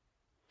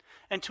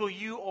until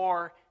you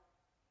are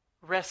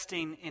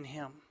resting in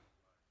Him.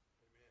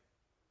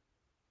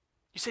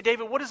 You say,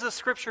 David, what does this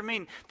scripture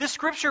mean? This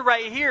scripture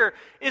right here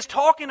is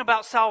talking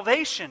about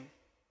salvation.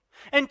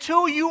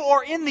 Until you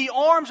are in the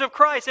arms of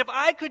Christ, if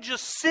I could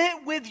just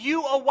sit with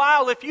you a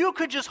while, if you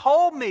could just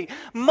hold me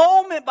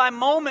moment by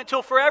moment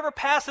till forever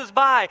passes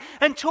by,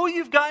 until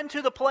you've gotten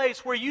to the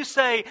place where you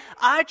say,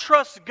 I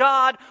trust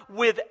God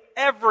with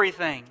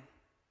everything.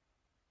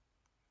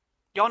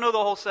 Y'all know the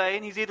whole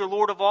saying, He's either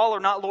Lord of all or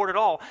not Lord at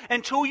all.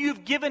 Until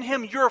you've given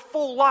Him your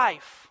full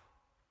life.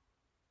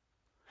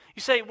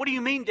 You say, what do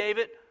you mean,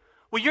 David?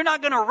 Well, you're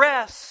not going to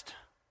rest.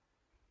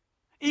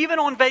 Even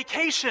on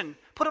vacation.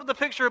 Put up the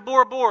picture of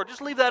Bora Bora.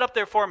 Just leave that up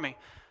there for me.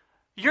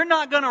 You're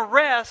not going to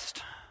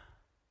rest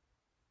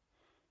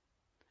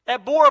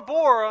at Bora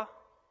Bora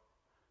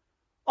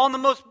on the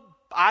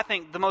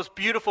most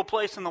beautiful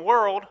place in the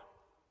world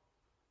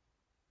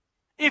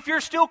if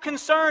you're still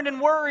concerned and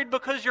worried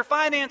because your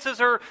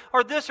finances are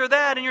this or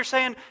that, and you're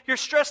saying you're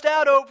stressed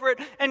out over it,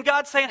 and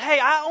God's saying, hey,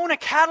 I own a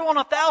cattle on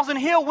 1,000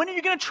 hill. When are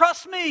you going to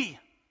trust me?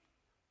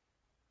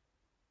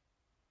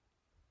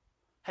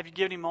 Have you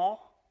given Him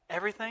all?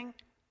 Everything?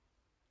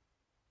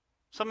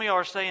 Some of you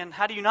are saying,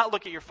 how do you not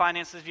look at your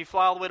finances if you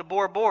fly all the way to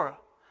Bora Bora?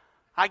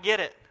 I get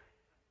it.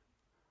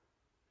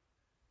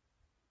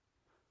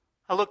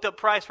 I looked up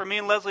price for me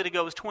and Leslie to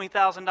go. It was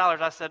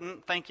 $20,000. I said,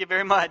 thank you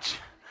very much.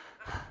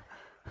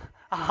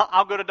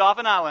 I'll go to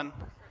Dauphin Island.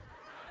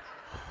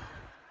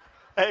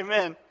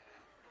 Amen.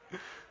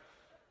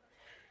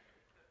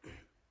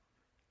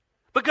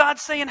 But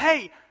God's saying,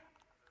 hey,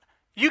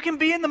 you can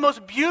be in the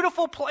most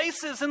beautiful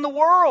places in the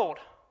world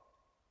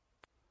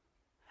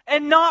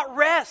and not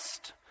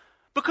rest.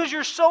 Because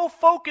you're so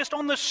focused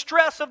on the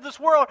stress of this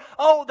world.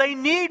 Oh, they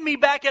need me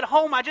back at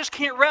home. I just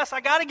can't rest.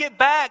 I got to get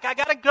back. I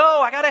got to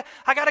go. I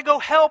got to go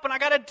help, and I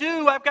got to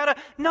do.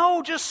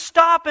 No, just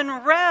stop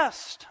and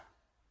rest.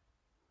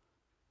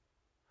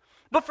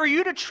 But for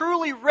you to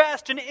truly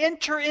rest and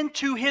enter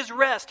into His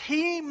rest,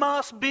 He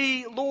must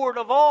be Lord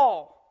of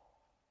all.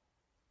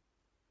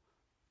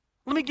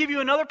 Let me give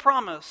you another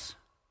promise.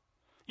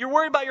 You're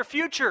worried about your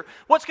future.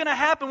 What's going to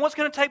happen? What's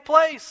going to take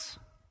place?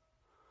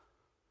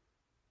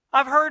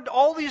 I've heard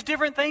all these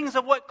different things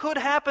of what could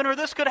happen, or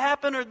this could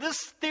happen, or this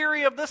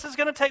theory of this is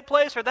going to take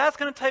place, or that's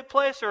going to take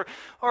place,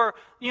 or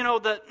you know,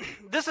 that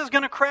this is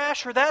going to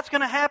crash, or that's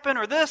going to happen,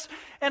 or this.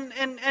 And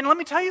let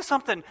me tell you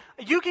something.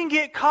 You can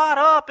get caught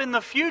up in the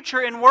future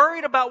and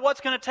worried about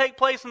what's going to take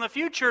place in the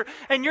future,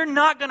 and you're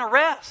not going to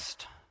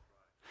rest.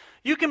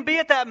 You can be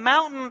at that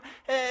mountain,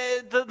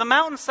 the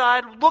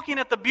mountainside, looking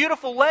at the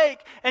beautiful lake,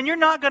 and you're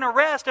not going to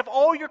rest if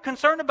all you're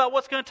concerned about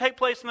what's going to take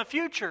place in the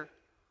future.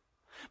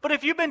 But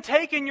if you've been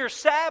taking your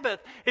Sabbath,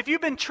 if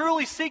you've been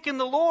truly seeking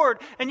the Lord,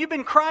 and you've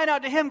been crying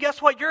out to Him,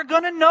 guess what? You're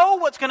going to know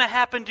what's going to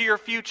happen to your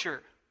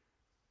future.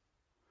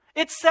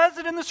 It says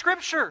it in the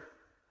Scripture.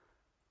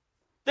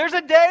 There's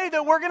a day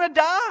that we're going to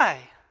die.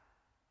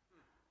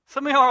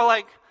 Some of you are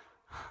like,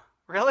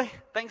 really?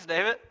 Thanks,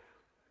 David.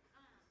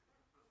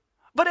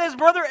 But as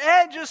Brother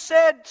Ed just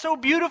said so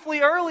beautifully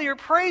earlier,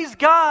 praise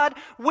God,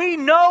 we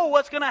know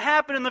what's going to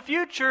happen in the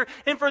future.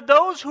 And for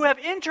those who have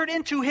entered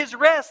into His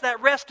rest,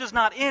 that rest does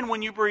not end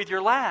when you breathe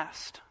your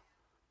last.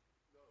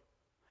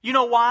 You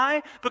know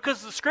why?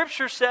 Because the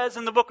Scripture says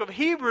in the book of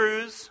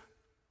Hebrews,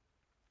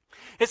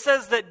 it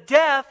says that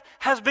death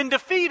has been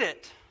defeated.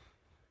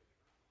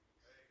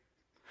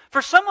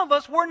 For some of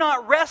us, we're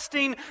not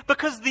resting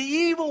because the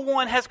evil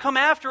one has come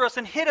after us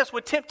and hit us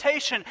with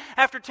temptation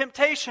after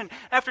temptation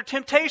after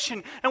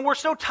temptation. And we're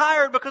so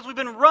tired because we've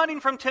been running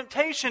from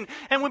temptation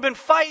and we've been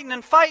fighting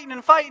and fighting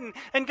and fighting.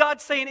 And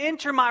God's saying,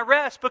 enter my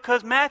rest,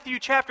 because Matthew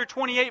chapter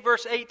 28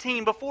 verse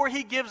 18, before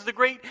He gives the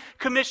Great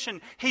Commission,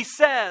 He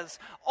says,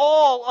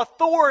 all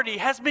authority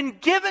has been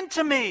given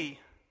to me.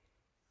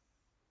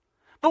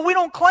 But we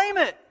don't claim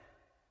it.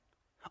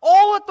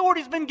 All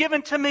authority has been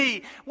given to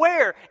me.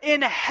 Where?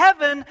 In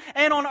heaven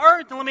and on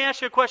earth. And let me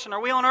ask you a question.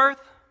 Are we on earth?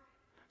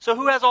 So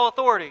who has all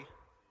authority?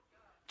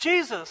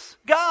 Jesus.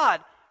 God.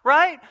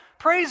 Right?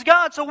 Praise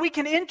God. So we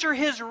can enter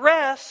His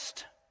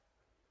rest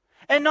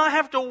and not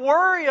have to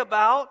worry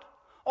about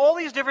all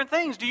these different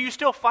things. Do you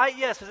still fight?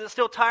 Yes. Is it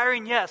still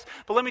tiring? Yes.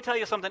 But let me tell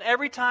you something.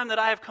 Every time that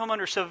I have come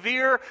under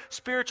severe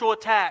spiritual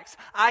attacks,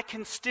 I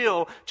can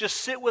still just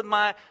sit with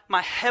my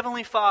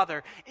Heavenly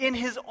Father in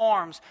His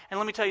arms. And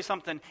let me tell you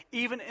something.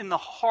 Even in the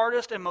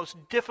hardest and most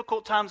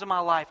difficult times of my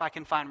life, I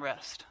can find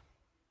rest.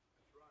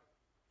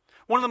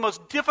 One of the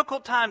most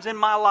difficult times in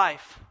my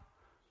life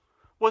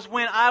was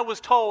when I was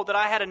told that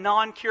I had a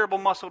non-curable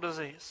muscle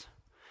disease.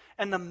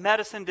 And the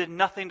medicine did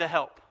nothing to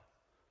help.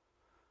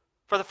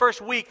 For the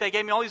first week, they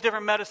gave me all these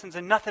different medicines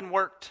and nothing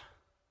worked.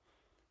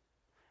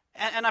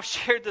 And I've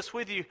shared this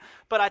with you,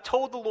 but I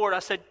told the Lord, I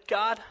said,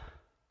 God,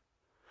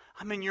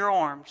 I'm in your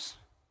arms.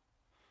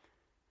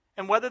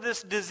 And whether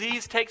this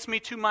disease takes me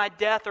to my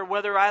death or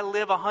whether I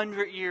live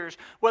 100 years,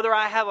 whether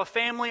I have a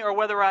family or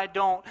whether I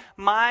don't,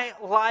 my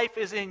life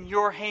is in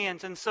your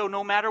hands. And so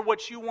no matter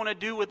what you want to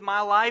do with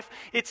my life,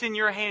 it's in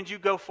your hands. You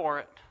go for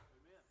it.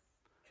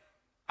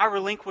 I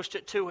relinquished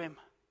it to him.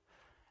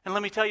 And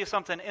let me tell you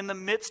something. In the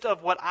midst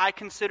of what I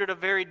considered a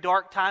very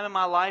dark time in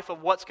my life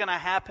of what's going to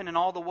happen and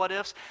all the what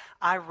ifs,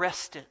 I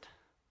rested.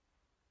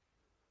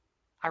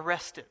 I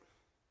rested.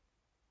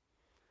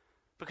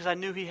 Because I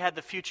knew he had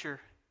the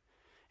future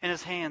in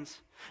his hands.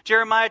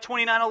 Jeremiah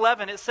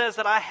 29:11, it says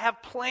that I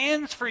have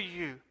plans for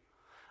you.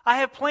 I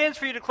have plans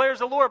for you, declares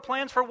the Lord,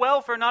 plans for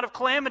welfare, not of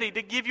calamity,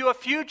 to give you a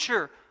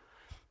future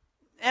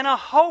and a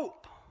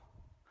hope.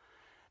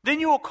 Then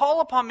you will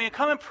call upon me and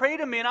come and pray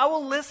to me, and I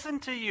will listen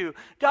to you.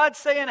 God's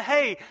saying,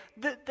 hey,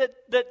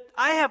 that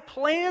I have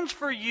plans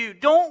for you.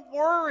 Don't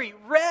worry.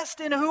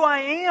 Rest in who I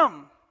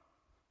am.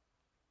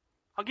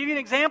 I'll give you an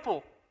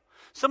example.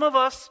 Some of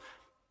us,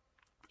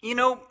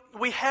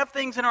 we have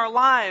things in our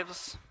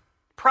lives,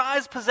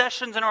 prized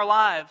possessions in our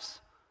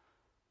lives,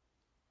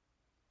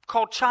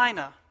 called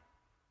china.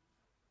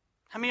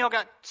 How many of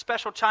y'all got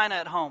special china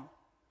at home?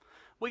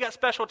 We got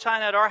special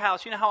china at our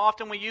house. You know how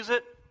often we use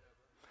it?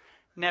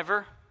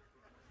 Never.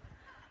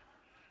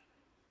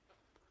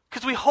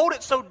 Because we hold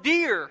it so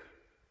dear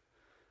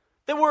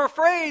that we're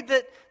afraid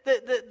that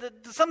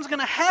something's going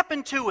to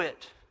happen to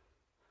it.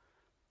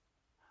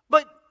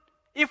 But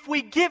if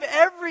we give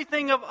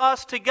everything of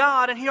us to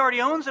God and he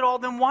already owns it all,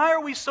 then why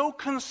are we so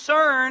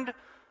concerned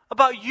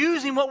about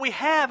using what we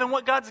have and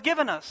what God's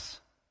given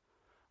us?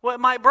 Well, it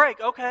might break.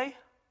 Okay.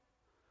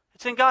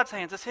 It's in God's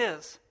hands. It's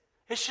his.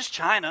 It's just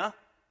china.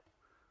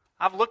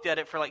 I've looked at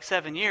it for like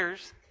 7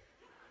 years.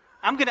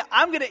 I'm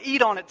gonna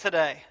eat on it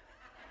today.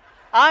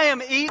 I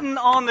am eating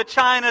on the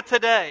china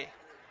today.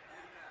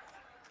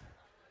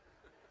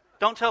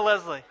 Don't tell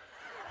Leslie.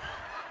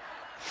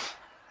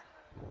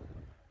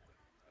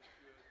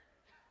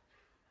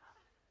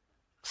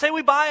 Say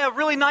we buy a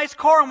really nice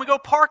car and we go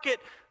park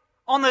it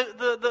on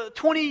the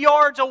 20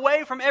 yards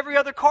away from every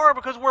other car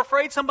because we're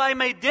afraid somebody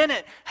may dent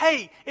it.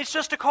 Hey, it's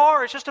just a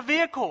car. It's just a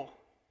vehicle.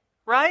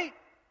 Right?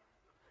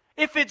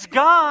 If it's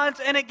God's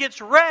and it gets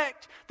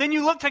wrecked, then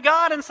you look to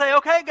God and say,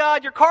 okay,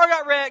 God, your car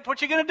got wrecked.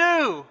 What you going to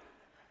do?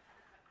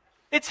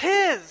 It's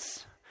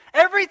his.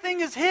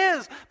 Everything is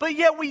his. But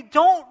yet we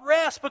don't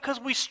rest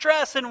because we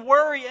stress and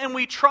worry and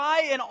we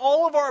try in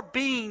all of our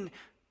being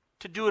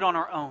to do it on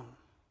our own.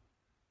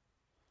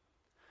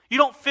 You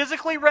don't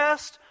physically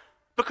rest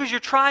because you're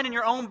trying in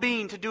your own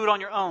being to do it on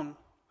your own.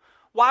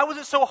 Why was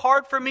it so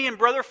hard for me? And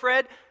Brother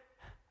Fred,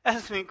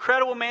 as an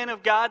incredible man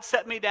of God,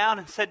 set me down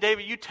and said,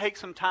 David, you take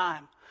some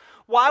time.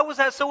 Why was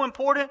that so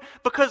important?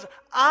 Because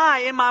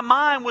I, in my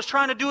mind, was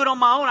trying to do it on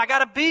my own. I got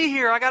to be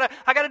here. I got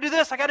to do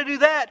this. I got to do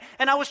that.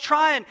 And I was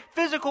trying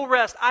physical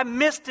rest. I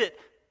missed it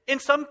in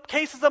some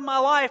cases of my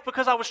life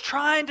because I was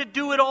trying to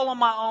do it all on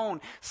my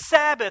own.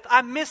 Sabbath,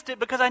 I missed it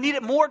because I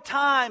needed more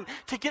time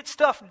to get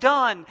stuff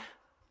done.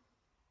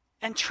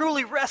 And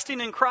truly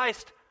resting in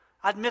Christ,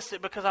 I'd miss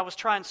it because I was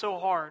trying so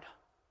hard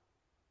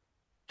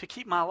to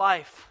keep my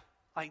life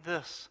like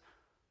this.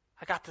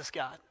 I got this,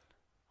 God.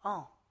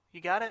 Oh, you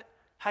got it?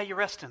 How you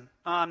resting?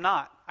 I'm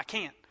not. I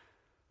can't.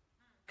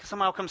 Because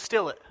somebody will come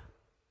steal it.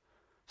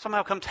 Somebody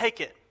will come take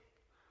it.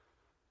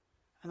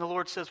 And the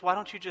Lord says, why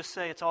don't you just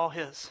say it's all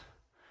his?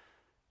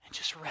 And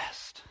just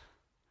rest.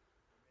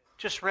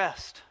 Just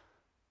rest.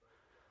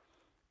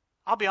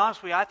 I'll be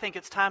honest with you, I think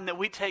it's time that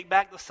we take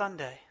back the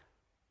Sunday.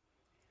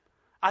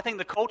 I think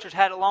the culture's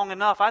had it long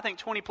enough. I think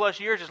 20 plus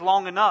years is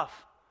long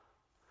enough.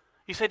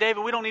 You say,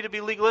 David, we don't need to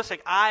be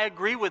legalistic. I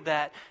agree with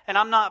that. And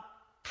I'm not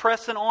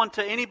pressing on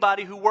to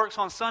anybody who works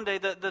on Sunday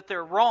that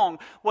they're wrong.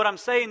 What I'm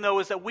saying, though,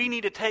 is that we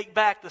need to take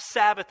back the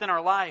Sabbath in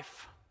our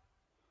life.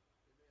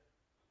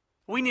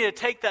 We need to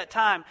take that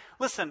time.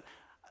 Listen,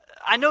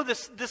 I know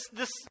this,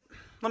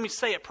 let me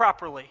say it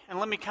properly, and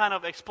let me kind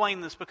of explain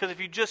this, because if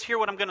you just hear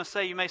what I'm going to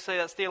say, you may say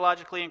that's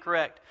theologically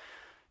incorrect.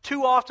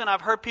 Too often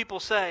I've heard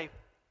people say,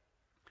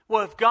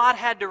 well, if God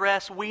had to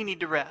rest, we need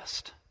to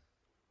rest.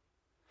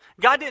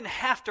 God didn't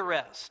have to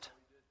rest,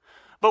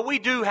 but we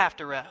do have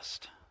to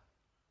rest.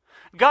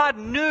 God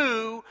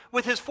knew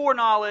with his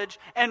foreknowledge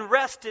and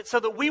rested so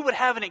that we would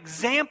have an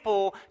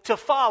example to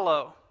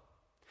follow.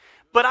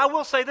 But I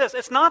will say this,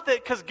 it's not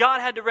that because God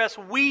had to rest,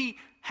 we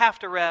have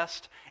to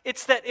rest.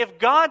 It's that if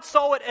God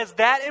saw it as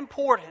that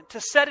important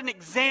to set an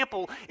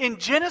example in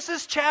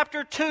Genesis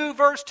chapter 2,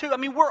 verse 2, I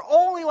mean, we're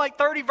only like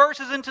 30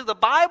 verses into the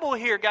Bible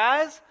here,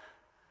 guys.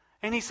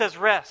 And he says,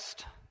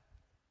 rest.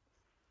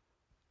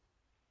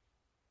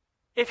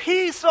 If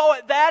he saw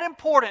it that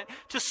important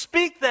to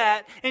speak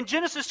that in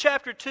Genesis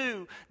chapter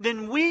 2,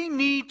 then we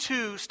need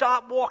to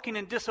stop walking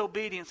in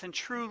disobedience and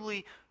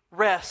truly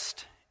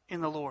rest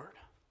in the Lord.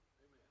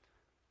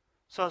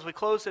 So as we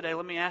close today,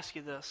 let me ask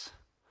you this.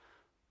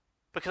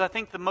 Because I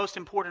think the most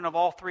important of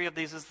all three of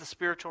these is the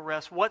spiritual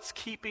rest. What's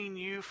keeping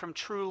you from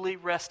truly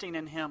resting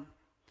in him?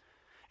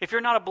 If you're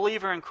not a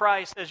believer in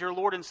Christ as your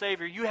Lord and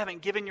Savior, you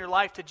haven't given your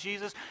life to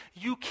Jesus,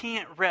 you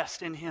can't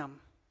rest in Him.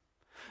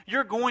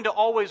 You're going to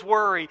always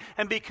worry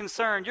and be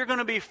concerned. You're going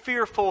to be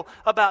fearful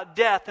about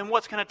death and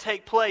what's going to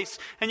take place.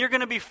 And you're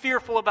going to be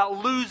fearful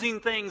about losing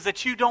things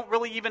that you don't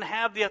really even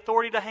have the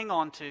authority to hang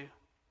on to.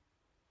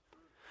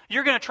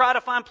 You're going to try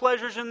to find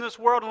pleasures in this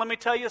world, and let me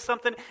tell you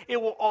something,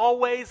 it will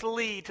always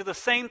lead to the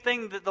same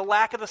thing that the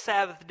lack of the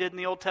Sabbath did in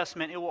the Old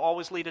Testament. It will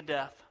always lead to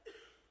death.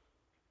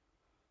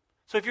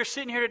 So if you're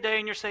sitting here today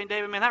and you're saying,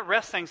 David, man, that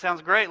rest thing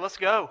sounds great. Let's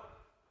go.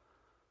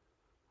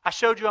 I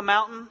showed you a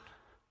mountain.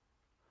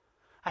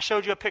 I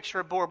showed you a picture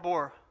of Bora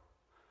Bora.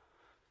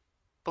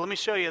 But let me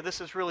show you,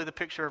 this is really the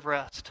picture of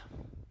rest.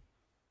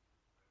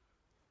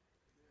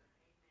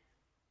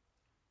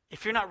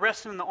 If you're not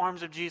resting in the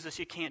arms of Jesus,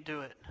 you can't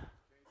do it.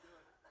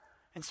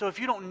 And so if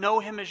you don't know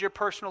Him as your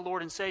personal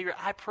Lord and Savior,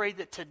 I pray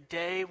that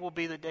today will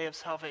be the day of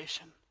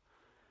salvation.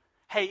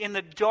 Hey, in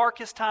the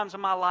darkest times of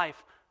my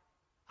life,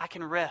 I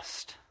can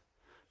rest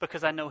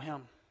because I know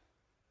Him.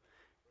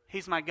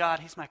 He's my God.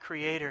 He's my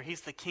Creator.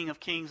 He's the King of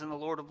Kings and the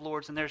Lord of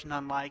Lords, and there's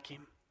none like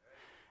Him.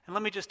 And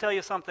let me just tell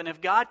you something.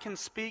 If God can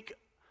speak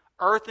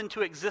earth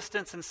into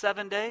existence in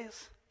 7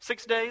 days,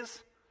 6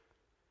 days,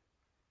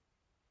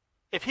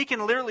 if He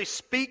can literally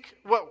speak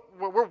what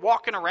we're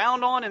walking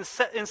around on in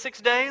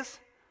 6 days,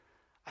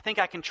 I think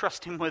I can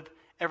trust Him with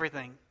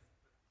everything.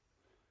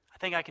 I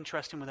think I can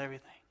trust Him with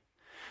everything.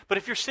 But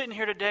if you're sitting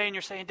here today and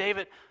you're saying,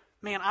 David,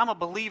 man, I'm a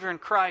believer in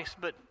Christ,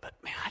 but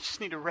man, I just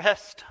need to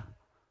rest.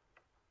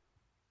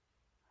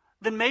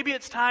 Then maybe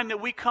it's time that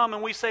we come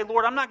and we say,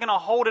 Lord, I'm not going to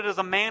hold it as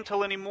a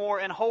mantle anymore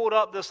and hold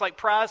up this like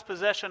prized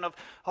possession of,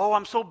 oh,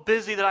 I'm so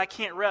busy that I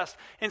can't rest.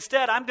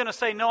 Instead, I'm going to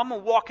say, no, I'm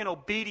going to walk in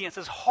obedience.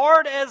 As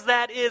hard as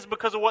that is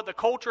because of what the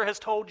culture has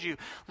told you,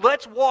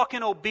 let's walk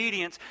in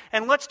obedience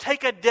and let's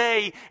take a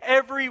day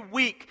every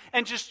week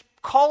and just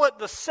call it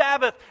the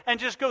Sabbath and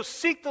just go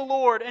seek the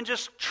Lord and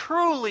just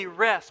truly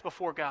rest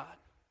before God.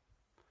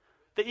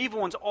 The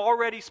evil one's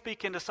already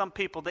speaking to some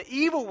people. The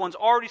evil one's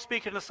already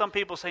speaking to some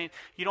people saying,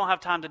 you don't have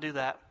time to do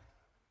that.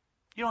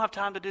 You don't have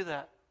time to do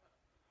that.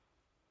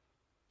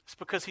 It's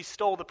because he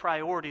stole the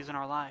priorities in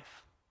our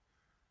life.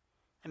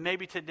 And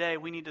maybe today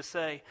we need to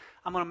say,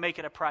 I'm going to make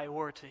it a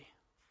priority.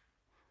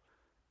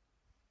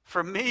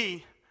 For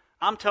me,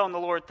 I'm telling the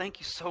Lord,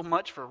 thank you so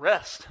much for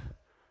rest.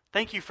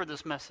 Thank you for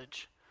this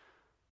message.